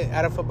don't get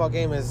at a football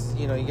game is,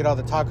 you get all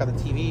the talk on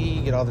the TV,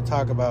 you get all the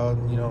talk about,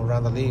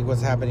 around the league,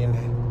 what's happening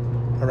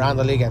around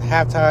the league at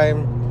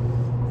halftime,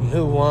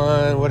 who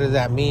won, what does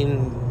that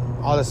mean,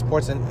 all the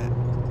sports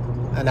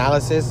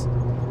analysis.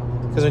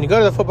 Because when you go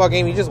to the football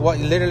game, you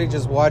literally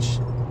just watch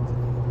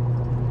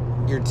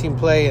your team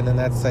play, and then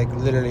that's like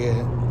literally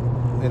it.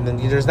 And then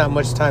there's not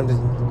much time to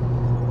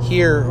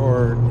hear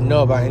or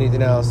know about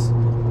anything else.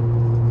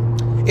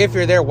 If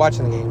you're there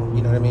watching the game,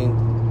 you know what I mean?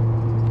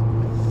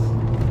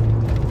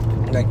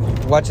 Like,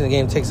 watching the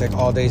game takes like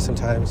all day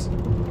sometimes.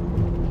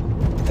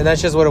 And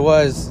that's just what it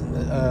was,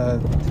 the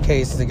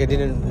case. Like, I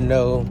didn't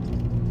know.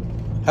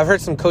 I've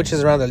heard some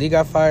coaches around the league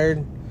got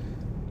fired.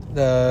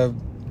 The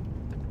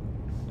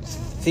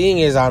thing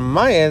is, on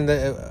my end,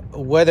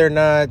 whether or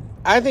not...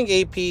 I think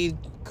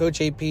Coach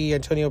AP,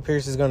 Antonio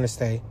Pierce, is going to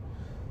stay.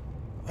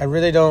 I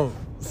really don't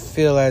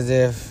feel as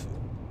if,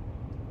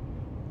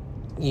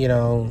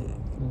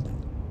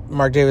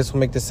 Mark Davis will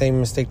make the same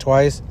mistake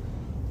twice.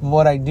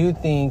 What I do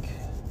think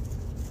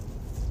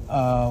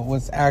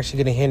what's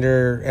actually going to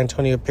hinder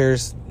Antonio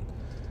Pierce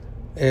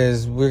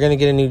is we're going to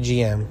get a new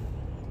GM.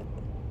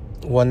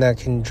 One that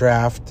can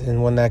draft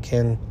and one that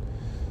can,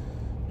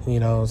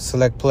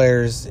 select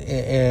players.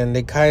 And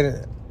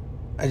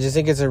I just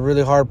think it's a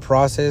really hard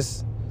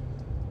process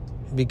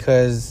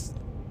because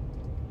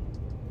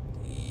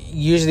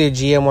usually a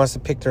GM wants to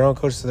pick their own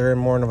coach so they're in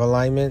more of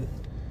alignment.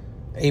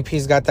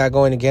 AP's got that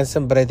going against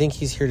him, but I think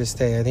he's here to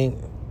stay. I think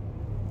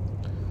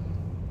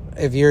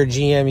if you're a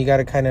GM, you got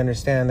to kind of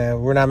understand that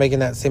we're not making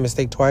that same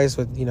mistake twice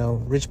with,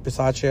 Rich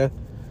Bisaccia.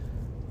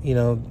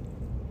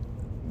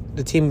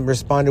 The team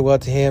responded well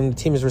to him. The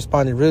team has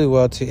responded really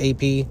well to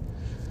AP.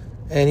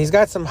 And he's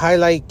got some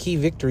highlight key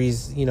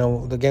victories,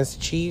 against the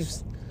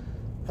Chiefs.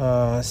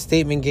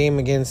 Statement game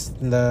against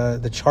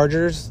the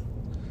Chargers.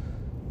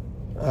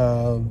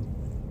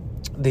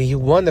 He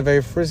won the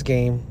very first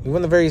game. He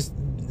won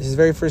his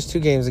very first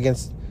 2 games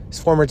against his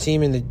former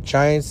team in the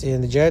Giants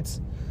and the Jets.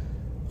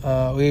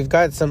 We've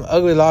got some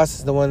ugly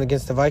losses. The one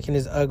against the Vikings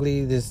is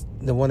ugly.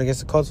 The one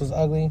against the Colts was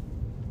ugly.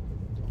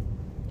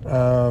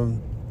 A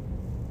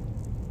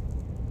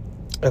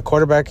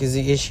quarterback is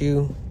the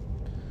issue.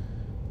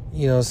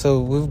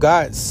 So we've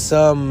got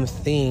some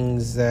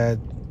things that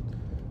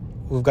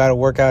we've got to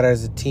work out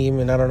as a team.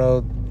 And I don't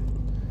know.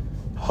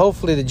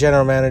 Hopefully the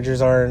general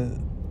managers aren't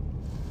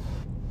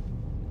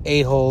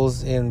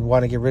a-holes and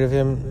want to get rid of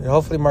him. And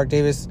hopefully Mark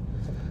Davis,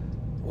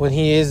 when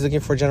he is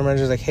looking for a general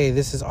manager, is like, hey,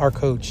 this is our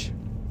coach.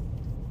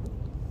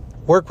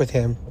 Work with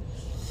him.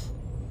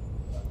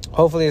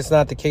 Hopefully it's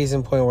not the case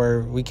in point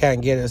where we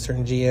can't get a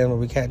certain GM or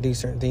we can't do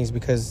certain things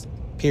because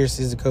Pierce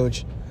is the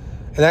coach.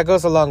 And that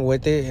goes along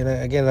with it. And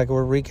again, like,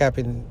 we're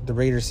recapping the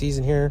Raiders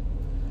season here.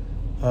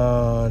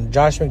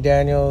 Josh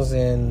McDaniels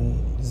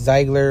and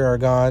Ziegler are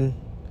gone.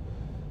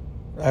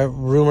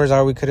 Rumors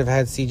are we could have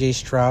had C.J.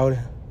 Stroud,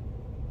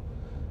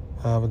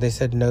 but they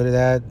said no to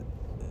that.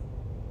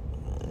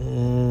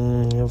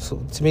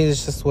 So to me,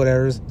 it's just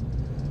whatever.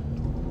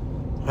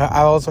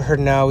 I also heard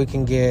now we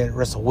can get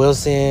Russell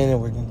Wilson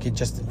and we can get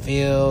Justin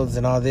Fields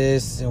and all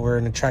this, and we're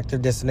an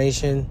attractive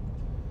destination.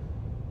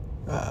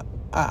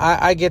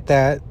 I get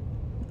that.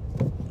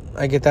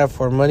 I get that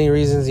for money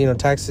reasons,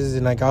 taxes,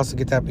 and I also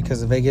get that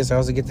because of Vegas. I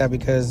also get that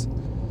because,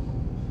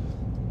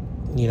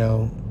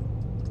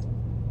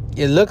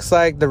 it looks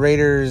like the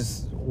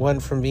Raiders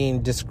went from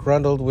being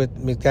disgruntled with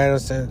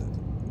McDaniels to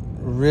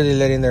really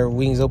letting their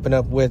wings open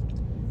up with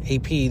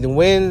AP. The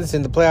wins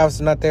in the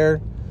playoffs are not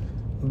there,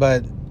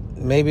 but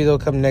maybe they'll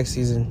come next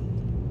season.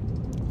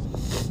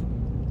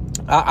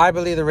 I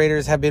believe the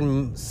Raiders have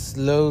been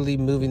slowly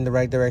moving the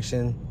right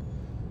direction.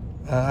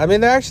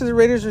 The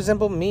Raiders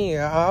resemble me.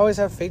 I always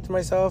have faith in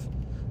myself.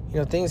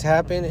 Things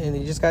happen, and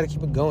you just got to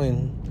keep it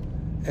going.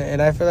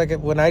 And I feel like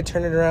when I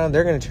turn it around,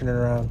 they're going to turn it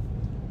around.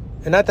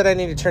 And not that I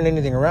need to turn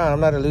anything around.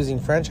 I'm not a losing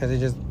franchise. I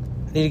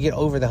need to get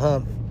over the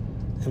hump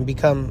and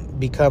become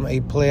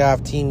a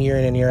playoff team year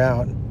in and year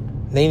out.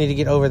 They need to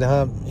get over the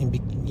hump, and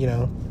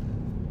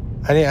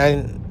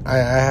I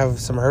have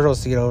some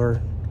hurdles to get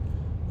over.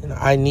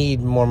 I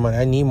need more money.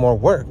 I need more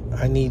work.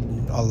 I need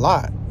a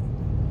lot.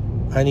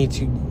 I need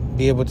to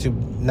be able to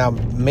now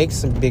make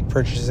some big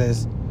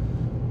purchases,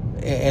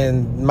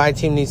 and my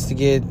team needs to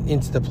get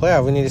into the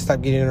playoff. We need to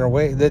stop getting in our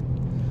way. They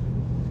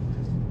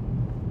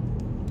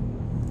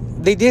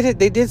did it.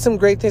 They did some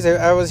great things.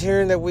 I was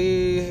hearing that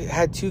we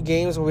had 2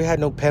 games where we had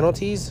no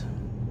penalties.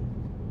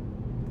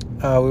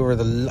 We were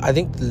the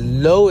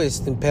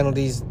lowest in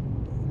penalties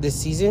this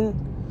season,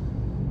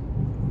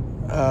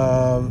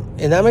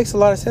 and that makes a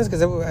lot of sense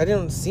because I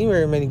didn't see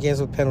very many games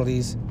with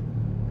penalties.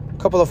 A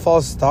couple of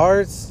false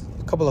starts,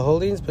 a couple of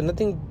holdings, but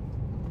nothing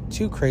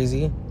too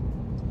crazy.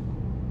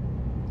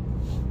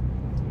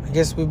 I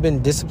guess we've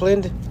been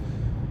disciplined.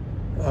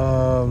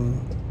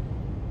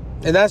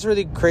 And that's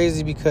really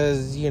crazy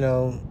because,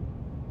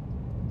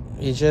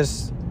 it's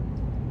just...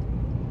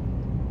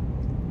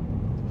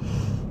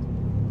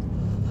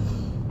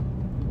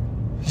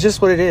 It's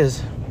just what it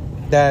is.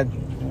 That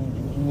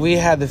we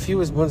had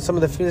some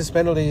of the fewest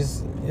penalties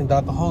in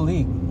the whole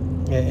league.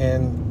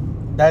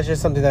 And that's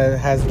just something that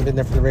hasn't been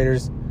there for the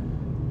Raiders.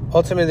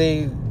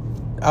 Ultimately,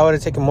 I would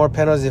have taken more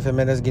penalties if it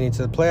meant us getting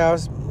to the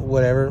playoffs.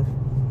 Whatever.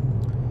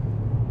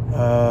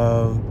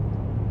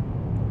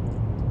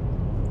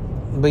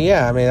 But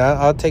yeah,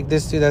 I'll take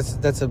this too.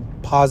 That's a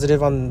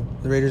positive on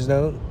the Raiders'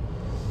 note.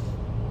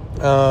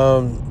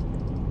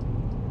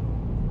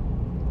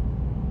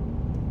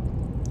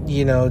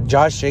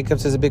 Josh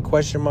Jacobs is a big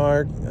question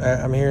mark.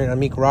 I'm hearing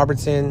Amik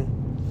Robertson.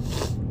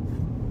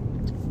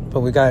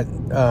 But we got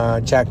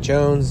Jack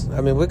Jones.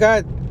 We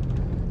got...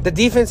 The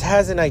defense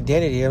has an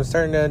identity. I'm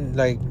starting to,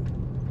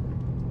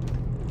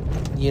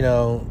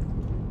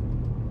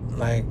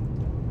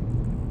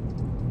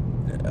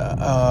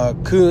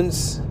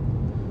 Kuntz,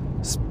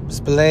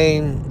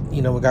 Spillane,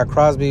 we got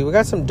Crosby. We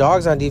got some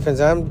dogs on defense.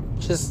 I'm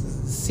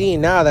just seeing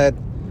now that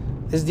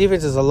this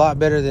defense is a lot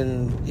better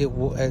than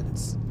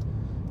it's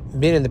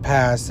been in the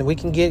past, and we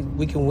can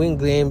win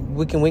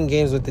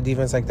games with the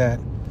defense like that.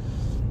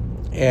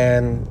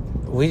 And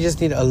we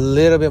just need a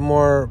little bit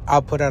more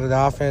output out of the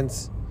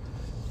offense,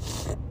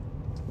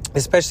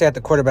 especially at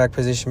the quarterback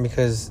position,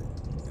 because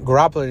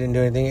Garoppolo didn't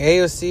do anything.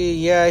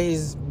 AOC, yeah,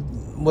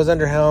 was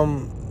under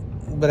helm,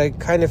 but I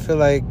kind of feel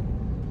like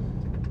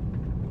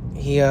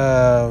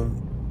your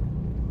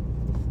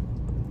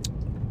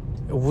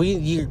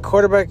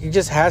quarterback, he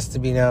just has to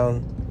be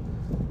now.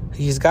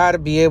 He's got to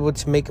be able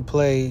to make a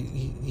play.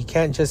 He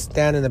can't just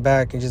stand in the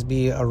back and just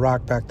be a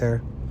rock back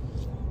there.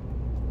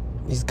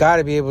 He's got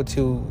to be able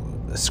to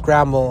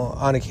scramble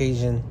on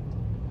occasion.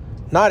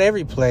 Not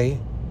every play,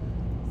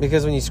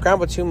 because when you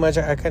scramble too much,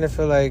 I kind of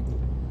feel like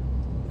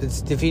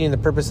it's defeating the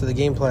purpose of the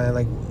game plan.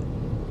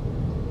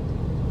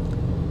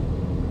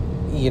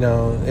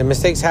 And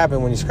mistakes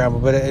happen when you scramble,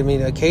 but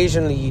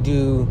occasionally you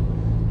do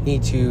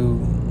need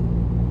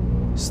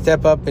to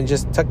step up and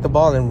just tuck the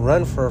ball and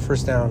run for a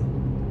first down.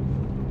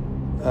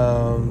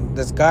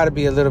 That's got to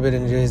be a little bit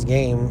into his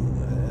game,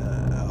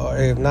 or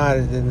if not,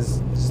 then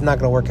it's not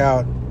going to work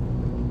out,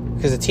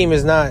 because the team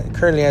is not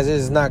currently as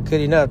is not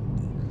good enough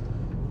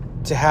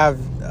to have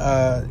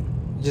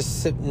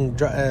just sit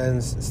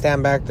and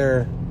stand back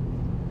there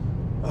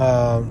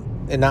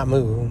and not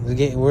move.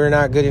 We're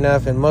not good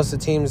enough, and most of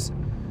the teams'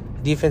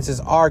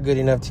 defenses are good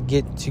enough to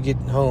get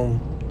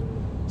home.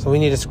 So we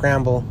need to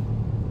scramble,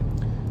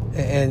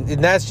 and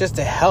that's just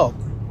to help.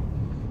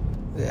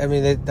 I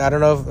don't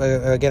know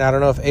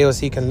if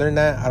AOC can learn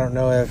that. I don't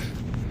know if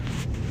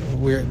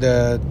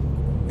the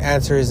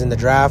answer is in the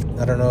draft.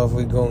 I don't know if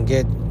we go and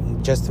get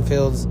Justin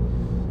Fields.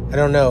 I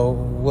don't know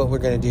what we're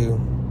gonna do.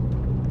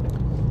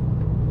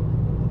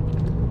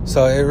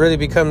 So it really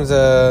becomes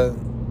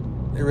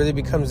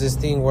this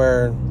thing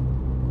where,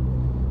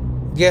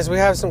 yes, we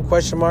have some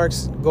question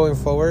marks going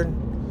forward,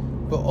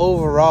 But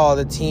overall,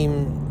 the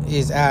team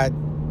is at...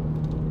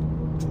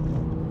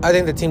 I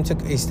think the team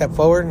took a step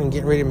forward in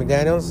getting rid of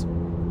McDaniels.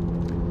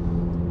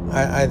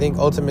 I think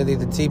ultimately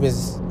the team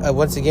is,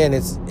 once again,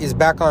 is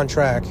back on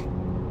track.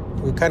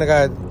 We kind of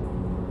got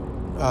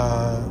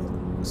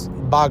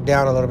bogged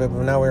down a little bit,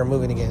 but now we're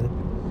moving again.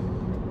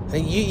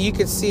 And you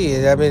could see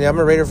it. I mean, I'm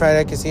a Raider fan.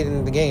 I can see it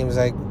in the games.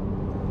 Like,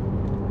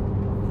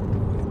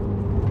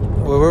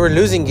 we were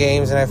losing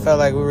games, and I felt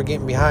like we were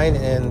getting behind,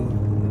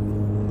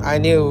 and I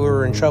knew we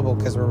were in trouble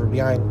because we were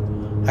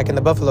behind. Like in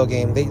the Buffalo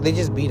game, they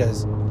just beat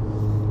us.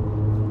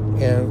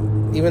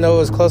 And even though it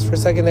was close for a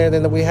second there,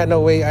 then we had no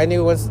way. I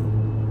knew once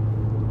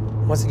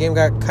the game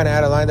got kind of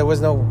out of line, there was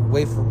no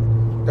way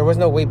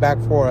back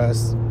for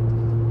us.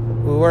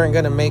 We weren't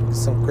gonna make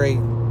some great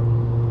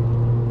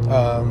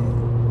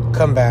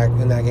comeback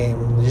in that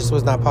game. It just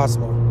was not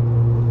possible.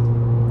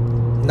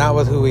 Not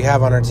with who we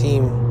have on our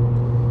team.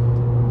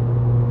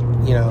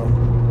 You know,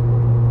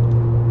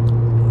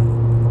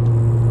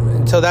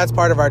 until that's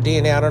part of our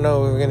DNA, I don't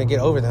know if we're gonna get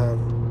over them.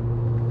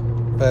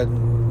 But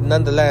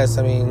nonetheless,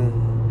 I mean,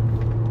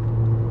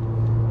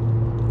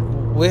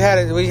 we had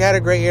a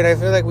great year, and I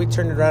feel like we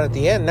turned it around at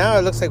the end. Now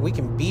it looks like we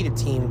can beat a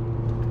team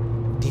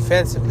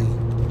defensively.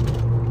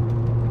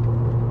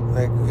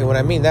 Like, when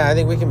I mean that, I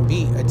think we can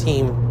beat a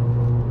team.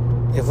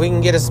 If we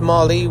can get a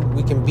small lead,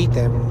 we can beat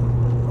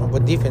them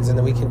with defense, and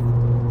then we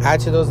can add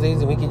to those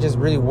leads, and we can just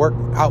really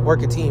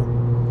outwork a team.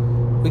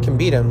 We can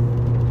beat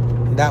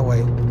them that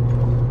way.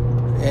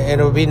 And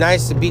it would be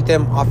nice to beat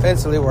them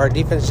offensively, where our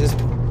defense just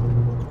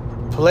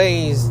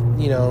plays,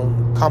 you know,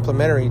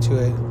 complementary to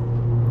it.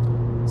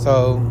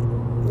 So,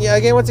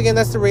 yeah, once again,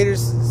 that's the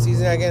Raiders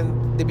season.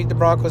 Again, they beat the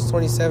Broncos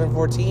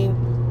 27-14.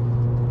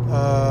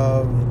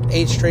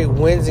 8 straight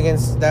wins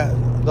against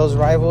those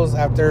rivals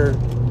after,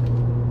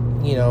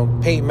 you know,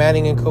 Peyton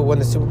Manning and co won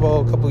the Super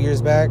Bowl several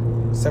years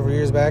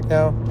back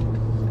now.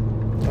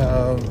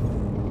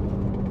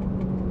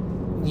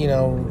 You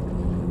know,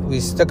 we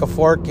stuck a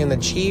fork in the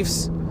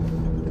Chiefs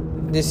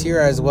this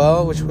year as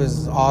well, which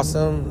was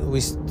awesome.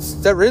 We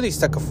really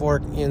stuck a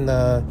fork in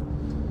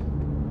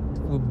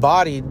we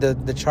bodied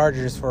the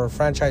Chargers for a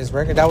franchise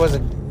record. That was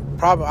a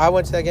problem. I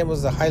went to that game,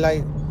 was a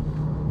highlight.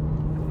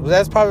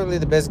 That's probably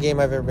the best game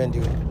I've ever been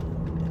to.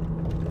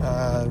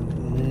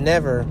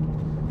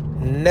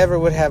 Never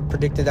would have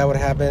predicted that would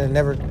happen.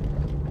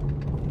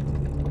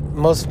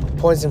 Most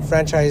points in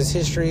franchise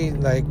history.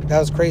 Like, that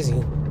was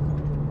crazy.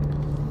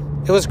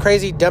 It was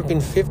crazy dumping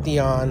 50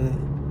 on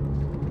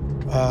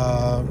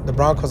the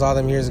Broncos all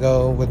them years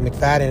ago with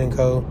McFadden and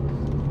co.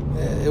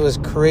 It was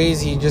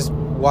crazy just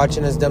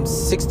watching us dump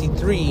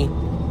 63.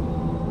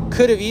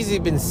 Could have easily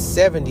been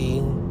 70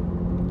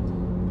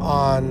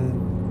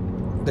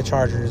 on the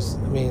Chargers.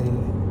 I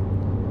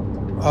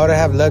mean, I would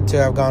have loved to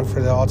have gone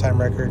for the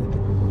all-time record,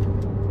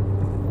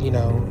 you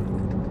know.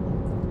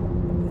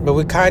 But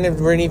we kind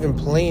of weren't even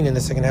playing in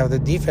the second half. The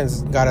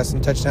defense got us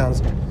some touchdowns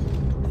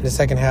in the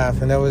second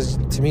half, and that was,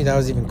 to me, that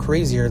was even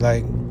crazier.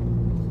 Like,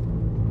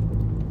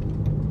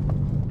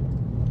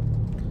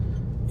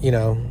 you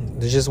know,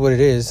 it's just what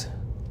it is.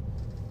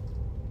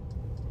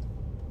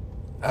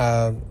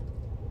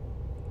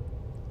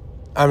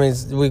 I mean,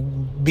 we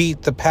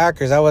beat the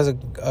Packers. That was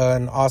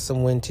an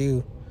awesome win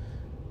too.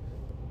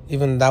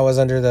 Even that was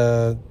under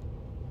the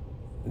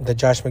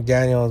Josh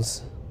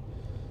McDaniels.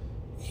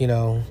 You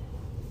know,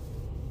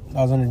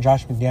 that was under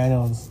Josh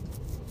McDaniels'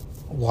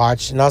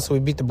 watch. And also, we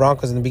beat the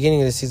Broncos in the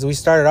beginning of the season. We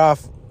started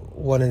off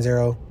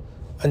 1-0,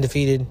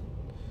 undefeated.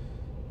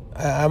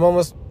 I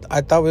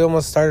thought we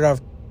almost started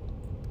off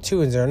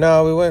 2-0.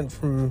 No,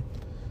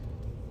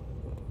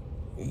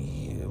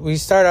 we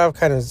started off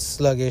kind of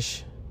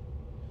sluggish.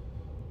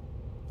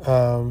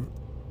 But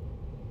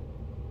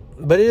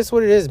it is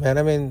what it is, man.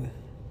 I mean,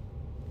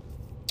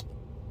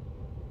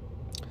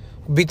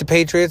 beat the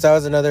Patriots. That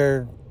was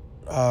another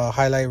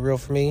highlight reel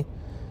for me.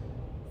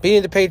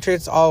 Beating the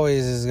Patriots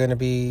always is going to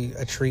be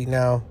a treat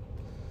now.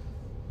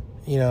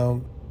 You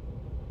know,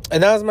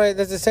 and that's my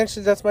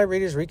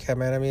Raiders recap,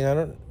 man. I mean,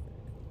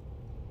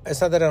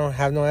 it's not that I don't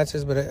have no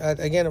answers, but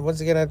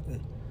once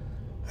again,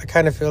 I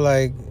kind of feel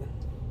like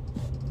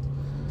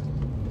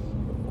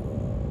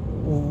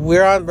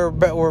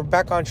we're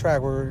back on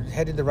track. We're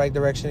headed the right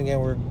direction again.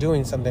 We're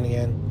doing something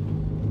again.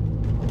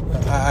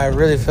 I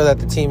really feel that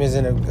the team is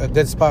in a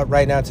good spot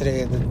right now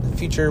today. The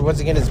future, once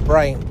again, is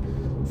bright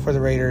for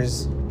the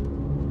Raiders.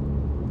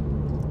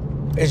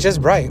 It's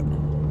just bright.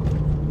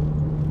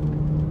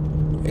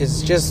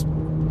 It's just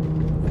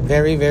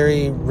very,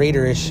 very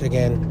Raiderish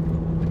again.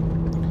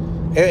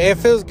 It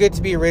feels good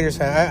to be a Raiders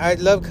fan. I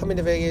love coming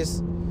to Vegas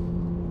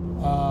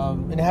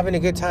and having a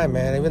good time,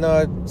 man. Even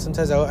though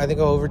sometimes I think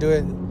I'll overdo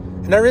it.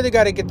 And I really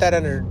got to get that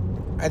under...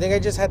 I think I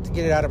just had to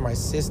get it out of my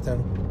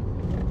system.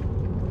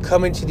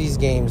 Coming to these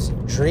games,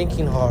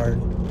 drinking hard.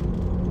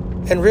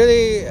 And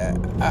really,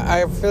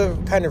 I feel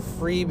kind of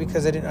free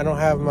because I don't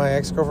have my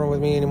ex-girlfriend with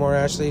me anymore,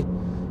 Ashley.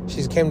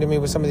 She's came to me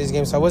with some of these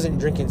games, so I wasn't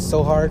drinking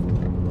so hard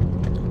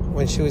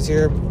when she was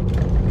here.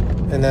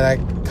 And then I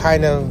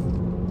kind of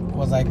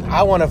was like,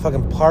 I want to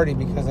fucking party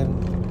because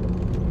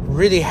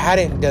really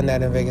hadn't done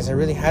that in Vegas. I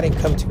really hadn't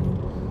come to,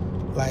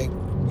 like,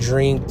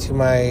 drink to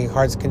my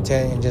heart's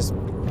content and just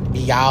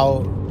be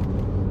out.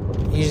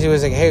 Usually it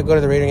was like, hey, go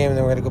to the Raider game, and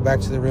then we're going to go back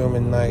to the room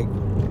and, like,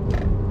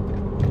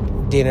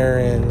 dinner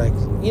and, like,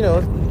 you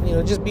know,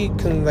 just be,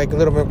 like, a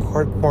little bit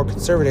more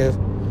conservative.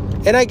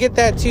 And I get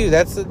that, too.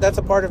 That's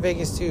a part of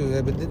Vegas,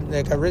 too. But,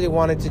 like, I really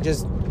wanted to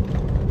just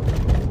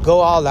go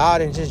all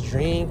out and just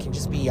drink and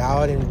just be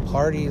out and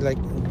party, like,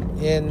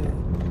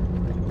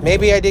 and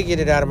maybe I did get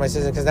it out of my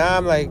system, because now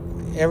I'm like,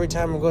 every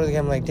time I go to the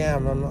game, I'm like,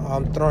 damn,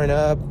 I'm throwing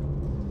up,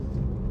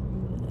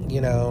 you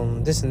know,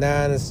 this and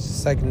that. It's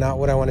just like not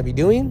what I want to be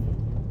doing.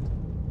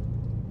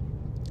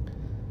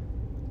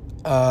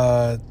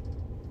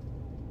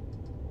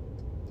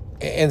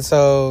 And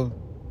so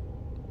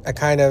I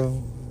kind of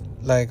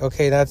like,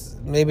 okay,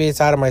 maybe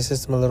it's out of my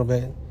system a little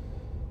bit.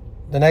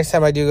 The next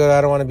time I do go,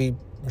 I don't want to be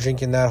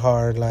drinking that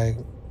hard. Like,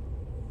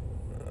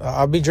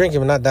 I'll be drinking,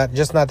 but not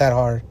that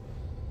hard.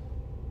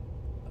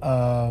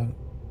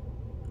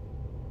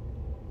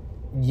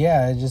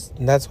 Yeah,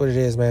 that's what it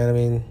is, man. I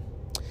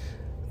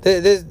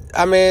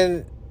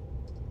mean,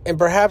 and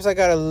perhaps I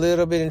got a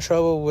little bit in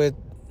trouble with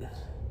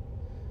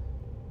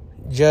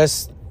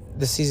just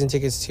the season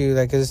tickets too.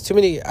 Like, cause it's too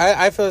many.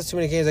 I feel it's too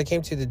many games. I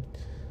came to the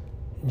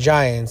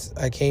Giants.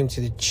 I came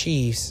to the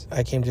Chiefs.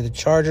 I came to the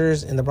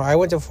Chargers and I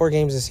went to 4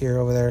 games this year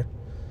over there.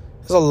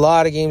 There's a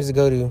lot of games to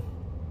go to.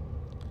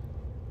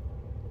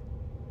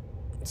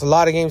 It's a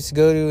lot of games to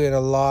go to and a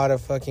lot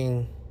of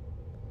fucking,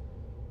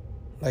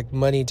 like,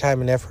 money,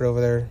 time, and effort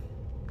over there.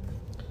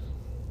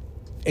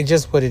 It's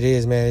just what it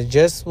is, man. It's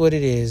just what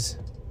it is.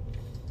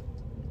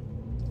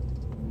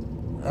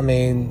 I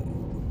mean,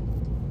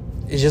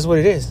 it's just what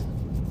it is.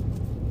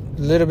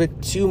 A little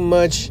bit too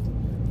much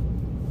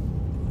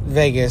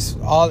Vegas,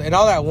 all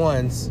at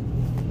once.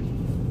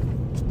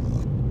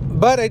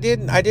 But I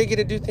did get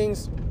to do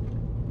things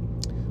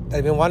that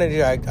I've been wanting to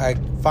do. I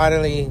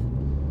finally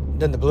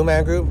done the Blue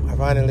Man Group.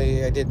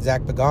 I did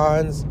Zach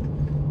Bagans.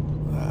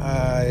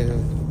 I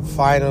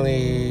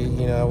finally,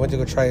 I went to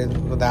go try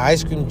the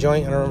ice cream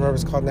joint. I don't remember what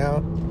it's called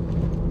now.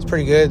 It's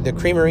pretty good. The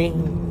creamery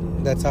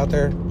that's out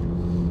there.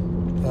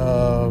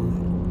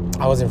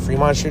 I was in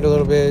Fremont Street a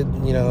little bit.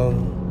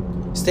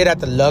 Stayed at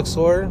the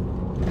Luxor.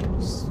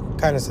 It's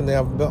kind of something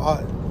I've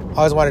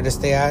always wanted to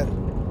stay at.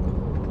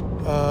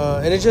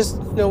 And it's just,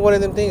 one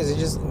of them things. It's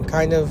just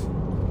kind of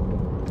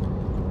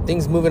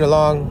things moving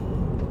along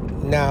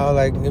now,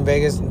 like in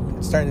Vegas,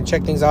 starting to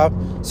check things off.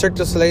 Cirque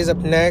du Soleil's up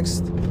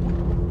next.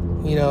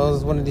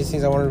 It's one of these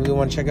things I really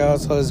want to check out.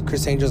 So is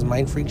Chris Angel's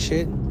Mind Freak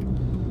shit. And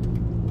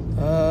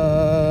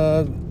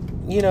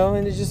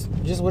it's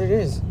just what it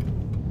is.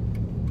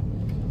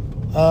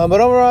 But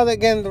overall,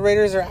 again, the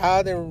Raiders are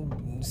out. Their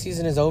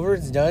season is over.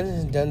 It's done.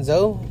 It's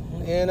donezo.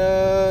 And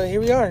here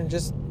we are.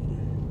 Just,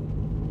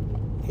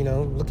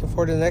 looking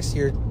forward to the next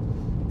year.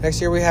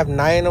 Next year we have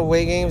 9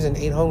 away games and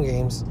 8 home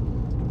games.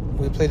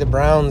 We play the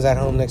Browns at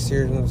home next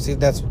year. And see if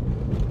that's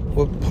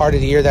what part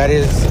of the year that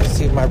is.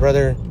 See if my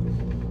brother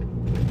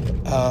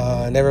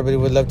and everybody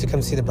would love to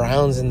come see the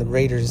Browns and the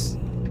Raiders.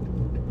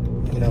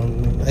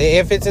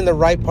 If it's in the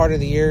right part of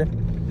the year,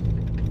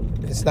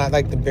 it's not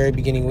like the very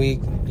beginning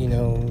week,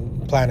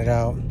 plan it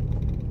out.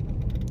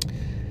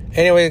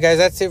 Anyways, guys,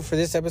 that's it for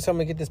this episode. I'm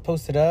going to get this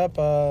posted up.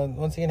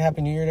 Once again,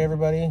 Happy New Year to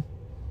everybody.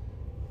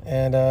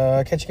 And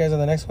I'll catch you guys on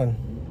the next one.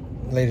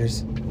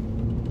 Laters.